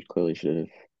 They clearly should have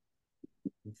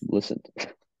listened.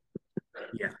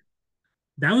 yeah,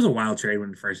 that was a wild trade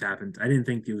when it first happened. I didn't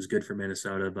think it was good for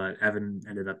Minnesota, but Evan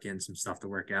ended up getting some stuff to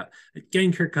work out.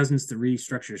 Getting Kirk Cousins to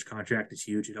restructure his contract is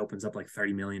huge. It opens up like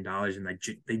 $30 million, and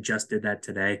they just did that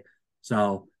today.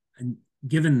 So, and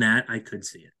given that, I could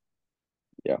see it.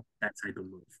 Yeah. That type of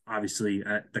move. Obviously,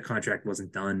 the contract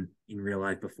wasn't done in real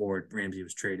life before Ramsey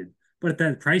was traded, but at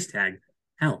that price tag,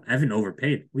 hell, Evan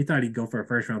overpaid. We thought he'd go for a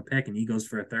first round pick, and he goes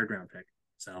for a third round pick.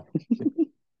 So,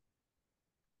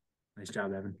 nice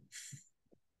job, Evan.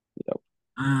 Yep.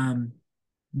 Um,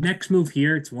 Next move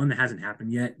here, it's one that hasn't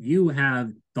happened yet. You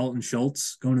have Dalton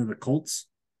Schultz going to the Colts.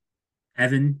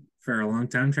 Evan, for a long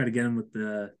time, tried to get him with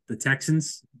the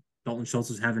Texans. Dalton Schultz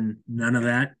was having none of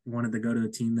that. Wanted to go to a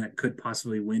team that could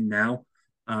possibly win now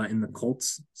in the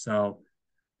Colts. So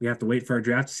we have to wait for a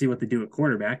draft to see what they do at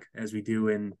quarterback, as we do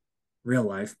in real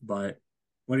life. But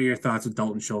what are your thoughts with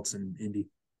Dalton Schultz and Indy?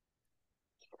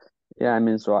 Yeah, I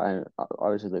mean,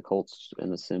 obviously the Colts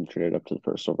in the sim traded up to the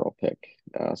first overall pick.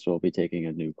 So we'll be taking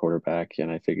a new quarterback,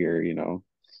 and I figure,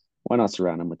 why not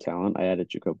surround him with talent? I added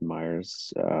Jacob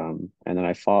Myers, and then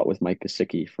I fought with Mike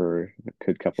Gesicki for a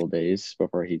good couple of days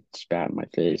before he spat in my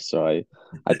face. So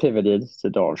I pivoted to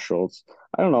Dalton Schultz.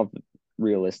 I don't know if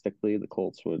realistically the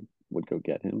Colts would go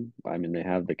get him. I mean, they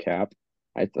have the cap.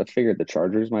 I figured the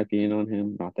Chargers might be in on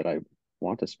him. Not that I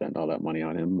want to spend all that money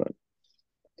on him, but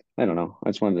I don't know. I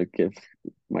just wanted to give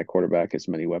my quarterback as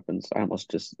many weapons. I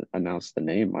almost just announced the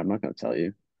name. I'm not going to tell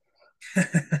you.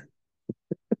 That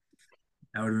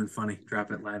would have been funny.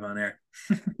 Drop it live on air.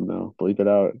 No, bleep it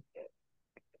out.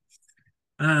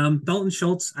 Dalton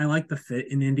Schultz, I like the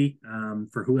fit in Indy.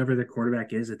 For whoever the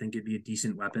quarterback is, I think it'd be a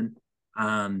decent weapon.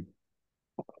 Um,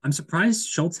 I'm surprised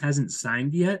Schultz hasn't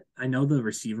signed yet. I know the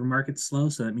receiver market's slow,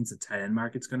 so that means the tight end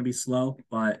market's going to be slow.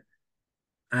 But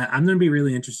I'm going to be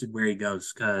really interested where he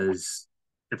goes because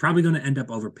they're probably going to end up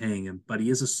overpaying him. But he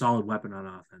is a solid weapon on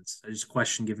offense. I just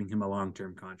question giving him a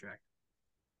long-term contract.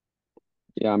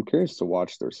 Yeah, I'm curious to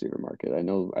watch the receiver market.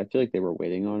 I feel like they were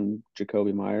waiting on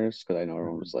Jacoby Myers because I know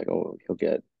everyone Mhm. was like, oh, he'll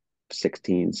get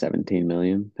 16, 17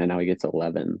 million, and now he gets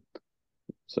 11.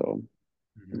 So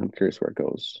Mhm. I'm curious where it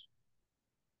goes.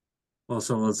 Well,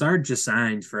 so Lazard just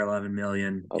signed for 11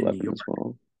 million in New 11 York as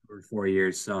well. for 4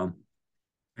 years. So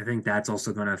I think that's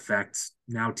also going to affect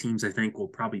now teams. I think will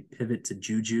probably pivot to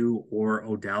Juju or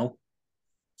Odell.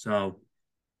 So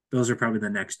those are probably the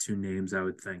next two names I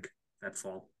would think that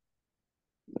fall.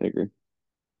 I agree.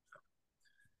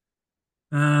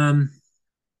 Um,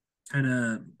 Kind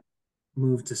of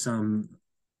move to some.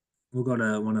 We'll go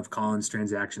to one of Colin's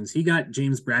transactions. He got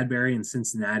James Bradbury in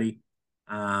Cincinnati.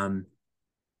 Um,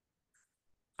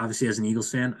 Obviously, as an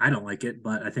Eagles fan, I don't like it,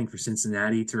 but I think for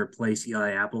Cincinnati to replace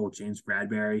Eli Apple with James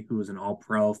Bradbury, who was an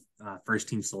All-Pro first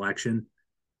team selection,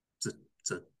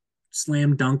 it's a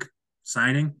slam dunk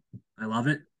signing. I love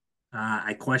it.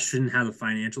 I question how the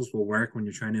financials will work when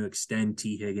you're trying to extend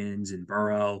T. Higgins and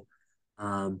Burrow.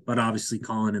 But obviously,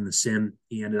 Colin in the sim,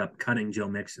 he ended up cutting Joe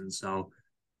Mixon. So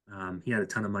he had a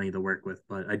ton of money to work with.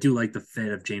 But I do like the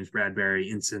fit of James Bradbury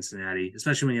in Cincinnati,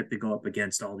 especially when you have to go up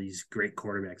against all these great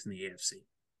quarterbacks in the AFC.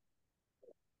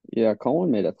 Yeah,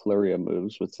 Colin made a flurry of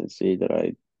moves with Cincy that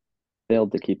I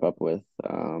failed to keep up with.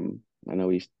 I know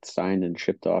he signed and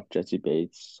shipped off Jesse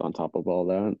Bates on top of all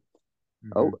that.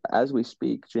 Mm-hmm. Oh, as we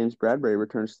speak, James Bradbury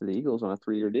returns to the Eagles on a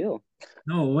 3-year deal.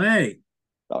 No way.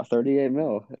 38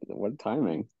 mil. What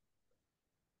timing?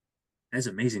 That's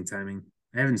amazing timing.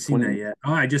 I haven't seen that 20. yet.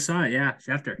 Oh, I just saw it. Yeah,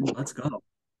 Schefter. Let's go.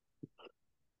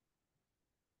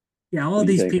 Yeah, all What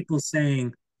do you these think? people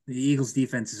saying the Eagles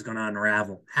defense is going to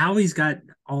unravel. Howie's got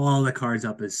all the cards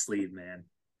up his sleeve, man.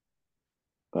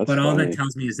 That's But all that funny.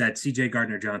 tells me is that CJ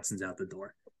Gardner Johnson's out the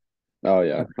door. Oh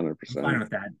yeah, Okay. I'm fine 100%. with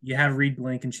that. You have Reed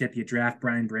Blankenship, you draft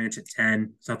Brian Branch at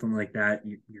 10, something like that.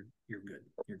 You're good.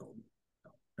 You're golden. So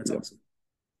that's Yep. awesome.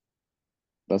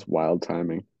 That's wild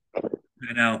timing.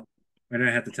 I know. I don't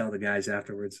have to tell the guys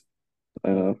afterwards. I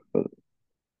know. But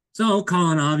So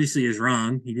Colin obviously is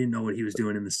wrong. He didn't know what he was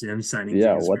doing in the Sims, signing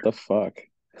yeah, James. what the fuck?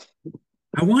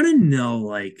 I want to know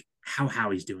like how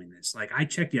he's doing this. Like I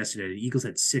checked yesterday, the Eagles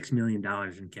had $6 million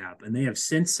in cap, and they have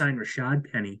since signed Rashad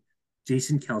Penny,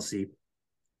 Jason Kelsey,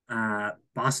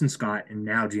 Boston Scott, and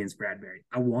now James Bradbury.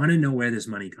 I want to know where this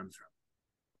money comes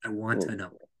from. I want Well, to know.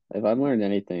 if I've learned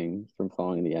anything from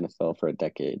following the NFL for a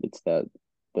decade, it's that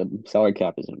the salary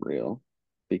cap isn't real.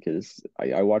 Because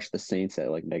I watch the Saints at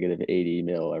like negative 80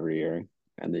 mil every year,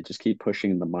 and they just keep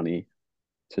pushing the money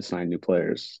to sign new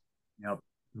players. Yep,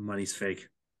 the money's fake.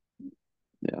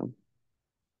 Yeah.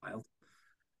 Wild.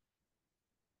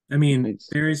 I mean, It's,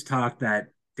 there is talk that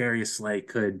Darius Slay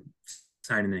could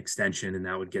sign an extension, and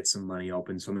that would get some money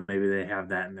open. So maybe they have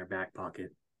that in their back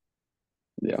pocket.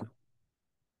 yeah.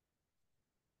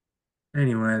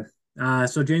 Anyway,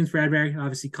 so James Bradbury,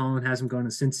 obviously Colin has him going to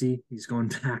Cincy. He's going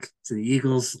back to the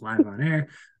Eagles live on air.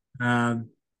 Um,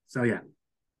 so yeah,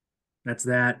 that's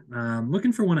that.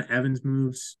 Looking for one of Evans'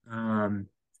 moves. One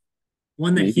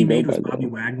I that mean, you he can go made by was Bobby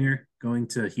the. Wagner going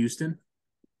to Houston.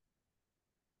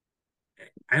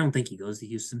 I don't think he goes to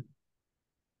Houston.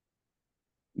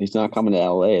 He's not coming to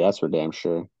LA, that's for damn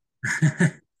sure.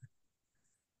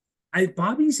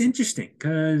 Bobby's interesting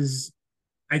because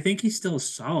I think he's still a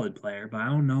solid player, but I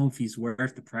don't know if he's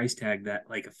worth the price tag that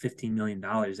like a $15 million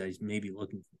that he's maybe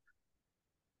looking for.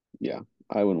 Yeah,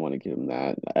 I wouldn't want to give him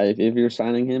that. If you're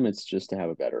signing him, it's just to have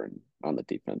a veteran on the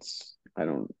defense. I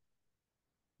don't.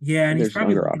 Yeah, and There's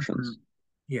younger options.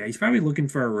 he's probably looking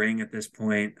for a ring at this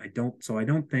point. I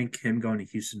don't think him going to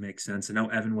Houston makes sense. I know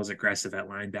Evan was aggressive at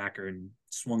linebacker and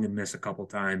swung and missed a couple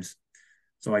times.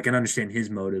 So I can understand his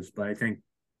motives, but I think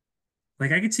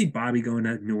like I could see Bobby going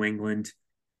to New England,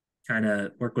 kind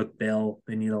of work with Bill.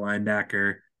 They need a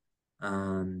linebacker.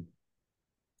 Um,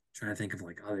 Trying to think of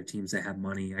like other teams that have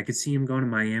money. I could see him going to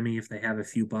Miami if they have a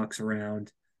few bucks around.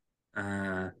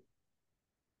 Uh,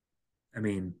 I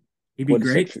mean, Would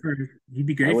have said he'd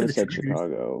be I great would for have the said Chargers.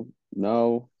 Chicago.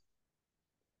 No,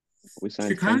 we signed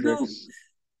Chicago, Kendricks.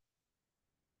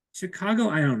 Chicago,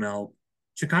 I don't know.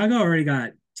 Chicago already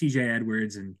got TJ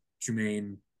Edwards and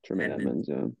Jermaine Tremaine Edmonds. Edmonds,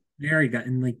 yeah. They already got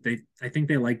and like they I think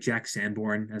they like Jack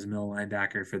Sanborn as a middle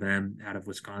linebacker for them out of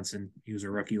Wisconsin. He was a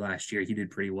rookie last year. He did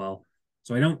pretty well.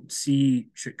 So I don't see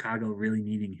Chicago really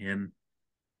needing him.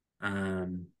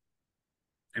 Um,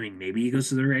 I mean, maybe he goes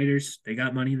to the Raiders. They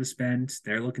got money to spend.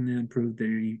 They're looking to improve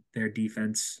their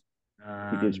defense.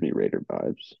 He gives Um, me Raider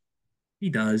vibes. he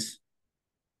does.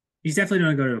 He's definitely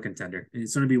going to go to a contender.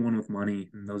 It's going to be one with money,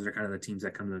 and those are kind of the teams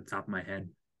that come to the top of my head.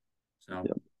 So,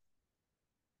 Yep.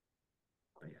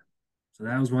 but yeah. So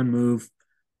that was one move.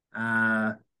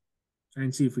 Uh, try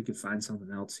and see if we could find something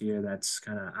else here that's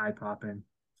kind of eye popping.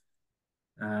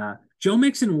 Joe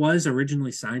Mixon was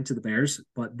originally signed to the Bears,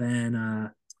 but then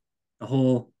the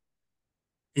whole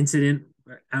incident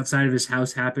outside of his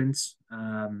house happens.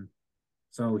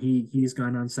 So he's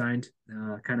gone unsigned.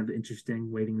 Kind of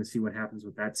interesting, waiting to see what happens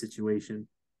with that situation.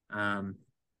 Um,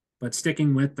 but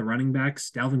sticking with the running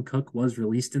backs, Dalvin Cook was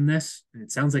released in this, and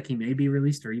it sounds like he may be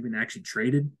released or even actually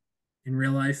traded in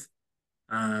real life.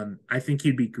 I think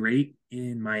he'd be great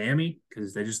in Miami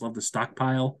because they just love to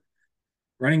stockpile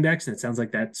running backs, and it sounds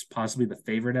like that's possibly the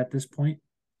favorite at this point.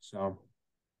 So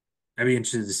I'd be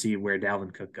interested to see where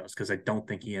Dalvin Cook goes because I don't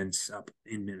think he ends up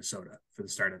in Minnesota for the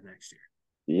start of next year.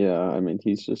 Yeah, I mean,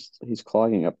 he's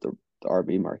clogging up the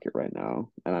RB market right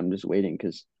now, and I'm just waiting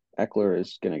because Eckler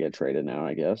is gonna get traded now,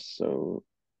 I guess. So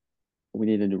we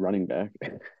need a new running back.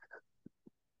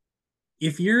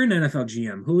 If you're an NFL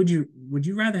GM, who would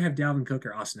you rather have Dalvin Cook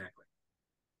or Austin Eckler?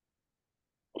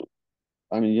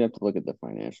 I mean, you have to look at the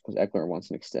financial because Eckler wants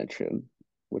an extension,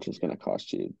 which is Yeah. going to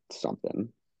cost you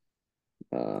something.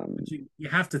 But Um, you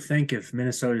have to think if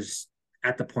Minnesota's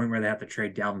at the point where they have to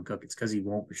trade Dalvin Cook, it's because he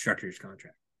won't restructure his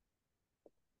contract.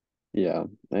 yeah,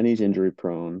 and he's injury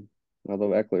prone. Although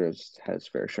Eckler has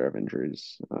fair share of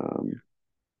injuries.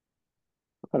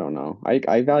 I don't know.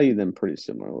 I value them pretty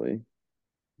similarly.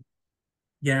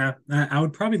 Yeah, I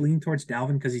would probably lean towards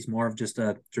Dalvin because he's more of just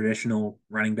a traditional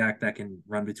running back that can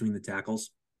run between the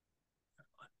tackles.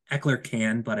 Eckler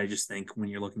can, but I just think when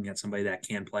you're looking at somebody that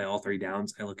can play all three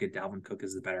downs, I look at Dalvin Cook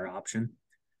as the better option.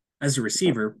 As a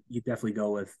receiver, you definitely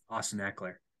go with Austin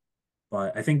Eckler.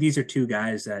 But I think these are two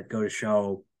guys that go to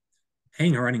show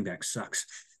paying a running back sucks.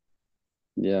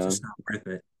 It's Yeah, just not worth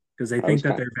it because they I was think that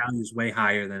kind their value is way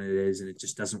higher than it is, and it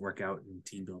just doesn't work out in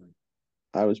team building.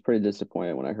 I was pretty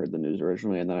disappointed when I heard the news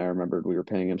originally, and then I remembered we were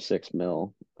paying him 6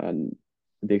 mil, and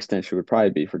the extension would probably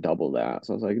be for double that.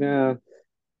 So I was like, nah,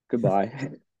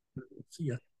 goodbye. See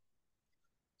ya.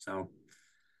 So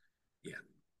yeah,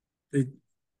 the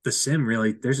the sim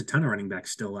really. There's a ton of running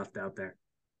backs still left out there.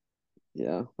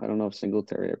 Yeah, I don't know if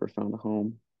Singletary ever found a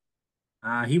home.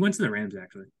 He went to the Rams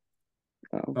actually,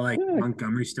 Oh, but like yeah.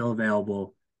 Montgomery's still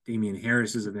available. Damian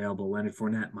Harris is available. Leonard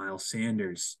Fournette, Miles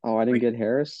Sanders. Oh, I didn't Like get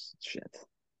Harris. Shit.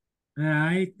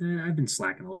 I've been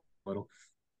slacking a little.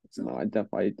 No, So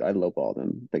I lowballed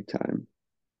him big time.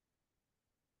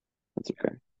 That's yeah.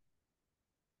 okay.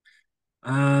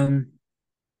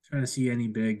 Trying to see any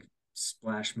big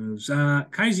splash moves.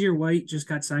 Kaiser White just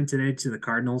got signed today to the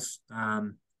Cardinals. I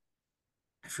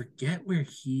forget where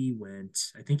he went.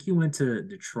 I think he went to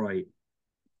Detroit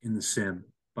in the sim.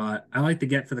 But I like the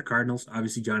get for the Cardinals.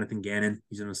 Obviously, Jonathan Gannon.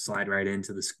 He's going to slide right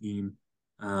into the scheme.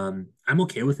 I'm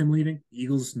okay with him leaving. The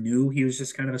Eagles knew he was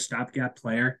just kind of a stopgap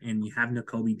player, and you have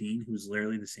Nakobe Dean, who's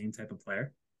literally the same type of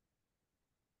player.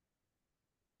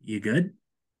 You good?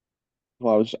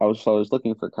 Well, I was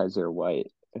looking for Kaiser White,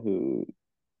 who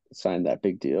signed that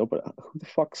big deal, but who the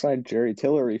fuck signed Jerry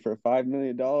Tillery for $5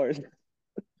 million to Oh,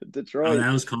 Detroit?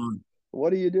 that was Colin.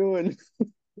 What are you doing?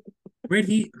 Where'd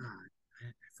he?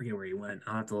 I forget where he went.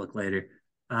 I'll have to look later.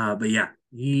 But yeah,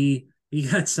 he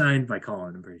got signed by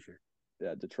Colin. I'm pretty sure.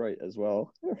 Yeah, Detroit as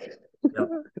well. Yep.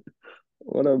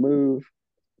 What a move.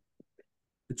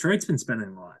 Detroit's been spending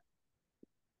a lot,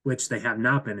 which they have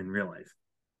not been in real life.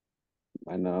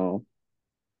 I know.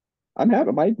 I'm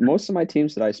happy. Most of my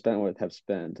teams that I spent with have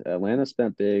spent. Atlanta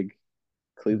spent big.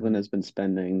 Cleveland Mm-hmm. has been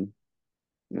spending.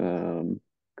 Um,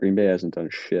 Green Bay hasn't done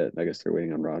shit. I guess they're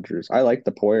waiting on Rodgers. I like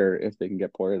the Poyer if they can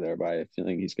get Poyer there, but I have a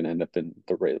feeling he's going to end up in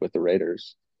with the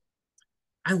Raiders.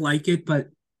 I like it, but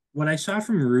what I saw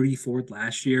from Rudy Ford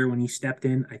last year when he stepped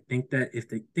in, I think that if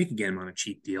they could get him on a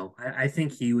cheap deal, I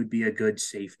think he would be a good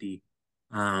safety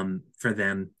for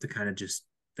them to kind of just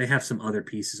they have some other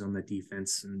pieces on the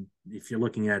defense. And if you're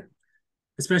looking at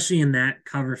especially in that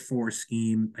cover four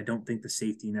scheme, I don't think the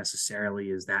safety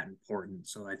necessarily is that important.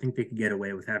 So I think they could get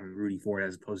away with having Rudy Ford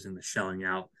as opposed to shelling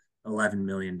out $11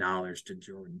 million to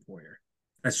Jordan Poyer.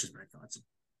 That's just my thoughts.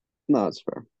 No, that's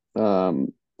fair.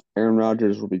 Aaron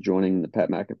Rodgers will be joining the Pat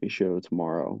McAfee show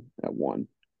tomorrow at 1.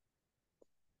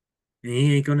 And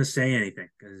he ain't gonna say anything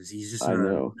because he's just I gonna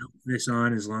know. milk this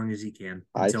on as long as he can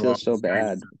I until feel all so these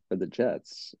guys. bad for the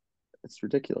Jets. It's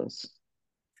ridiculous.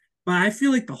 But I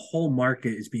feel like the whole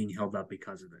market is being held up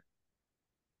because of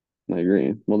it. I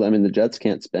agree. Well, I mean, the Jets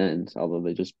can't spend, although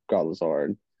they just got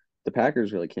Lazard. The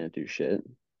Packers really can't do shit.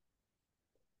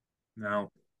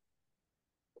 No,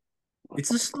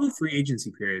 it's a slow free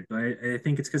agency period, but I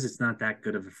think it's because it's not that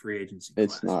good of a free agency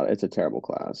It's class. not, it's a terrible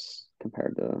class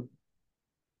compared to,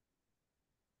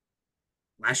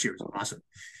 Last year was oh, awesome.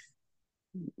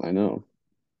 I know.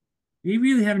 We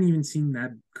really haven't even seen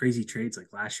that crazy trades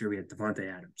like last year. We had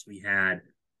Devontae Adams, we had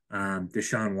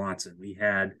Deshaun Watson, we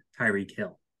had Tyreek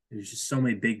Hill. There's just so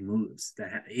many big moves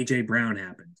that AJ Brown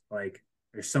happened. Like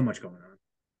there's so much going on.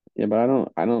 Yeah, but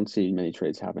I don't see many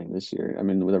trades happening this year. I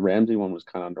mean, the Ramsey one was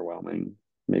kind of underwhelming.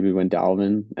 Maybe when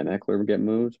Dalvin and Eckler would get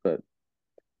moved, but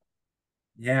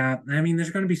Yeah, I mean, there's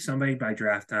going to be somebody by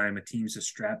draft time. A team's just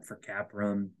strapped for cap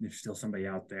room. There's still somebody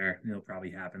out there. It'll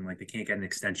probably happen. Like they can't get an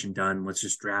extension done. Let's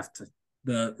just draft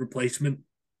the replacement.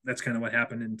 That's kind of what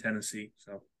happened in Tennessee.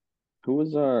 So who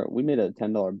was our, we made a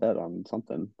 $10 bet on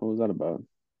something. What was that about?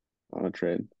 On a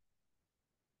trade.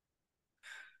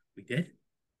 we did.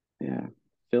 Yeah.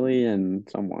 Philly and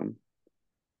someone.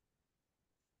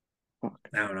 Fuck.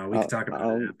 I don't know. We could talk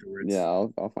about it Yeah,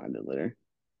 afterwards. I'll find it later.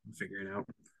 We'll figure it out.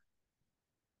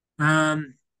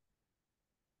 Um,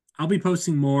 I'll be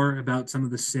posting more about some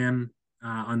of the sim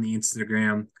on the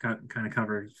Instagram. Kind of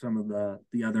cover some of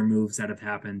the other moves that have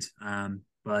happened.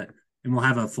 But and we'll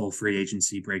have a full free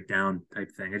agency breakdown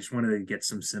type thing. I just wanted to get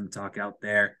some sim talk out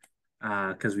there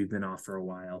because we've been off for a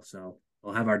while. So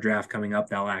we'll have our draft coming up.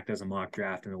 That'll act as a mock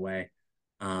draft in a way,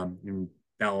 and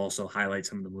that'll also highlight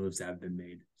some of the moves that have been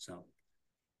made. So,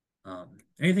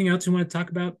 anything else you want to talk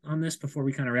about on this before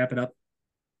we kind of wrap it up?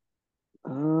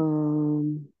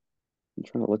 Um, I'm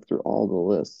trying to look through all the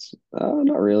lists.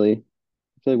 Not really.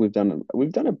 I feel like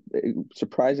we've done a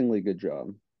surprisingly good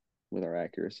job with our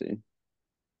accuracy.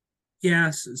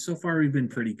 Yeah, so far we've been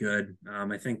pretty good.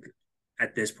 I think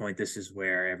at this point, this is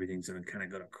where everything's going to kind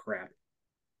of go to crap,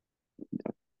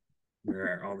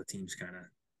 where all the teams kind of,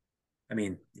 I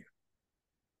mean, yeah.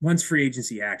 Once free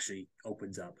agency actually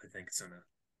opens up, I think it's going to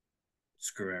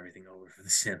screw everything over for the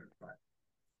sim. But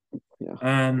Yeah.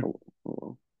 um, Oh, oh,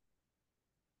 well.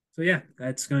 so yeah,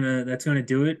 that's gonna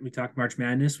do it. We talked March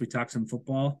Madness. We talked some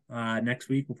football. Next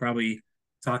week we'll probably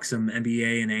talk some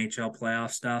NBA and AHL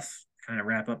playoff stuff. Kind of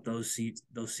wrap up those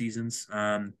seasons.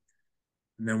 And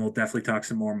then we'll definitely talk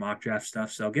some more mock draft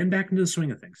stuff. So getting back into the swing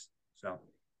of things. So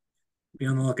be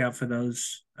on the lookout for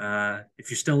those. If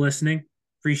you're still listening,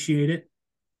 appreciate it.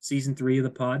 Season 3 of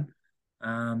the pod.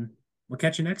 We'll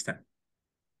catch you next time.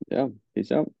 Yeah.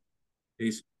 Peace out.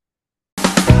 Peace.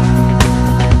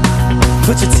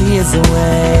 Put your tears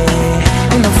away,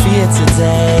 ain't no fear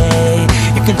today.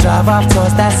 You can drive off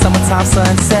towards that summertime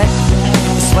sunset.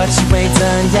 It's what you ain't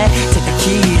done yet. Take the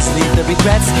keys, leave the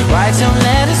regrets. Write your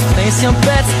letters, place your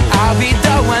bets. I'll be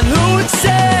the one who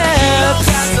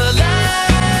accepts.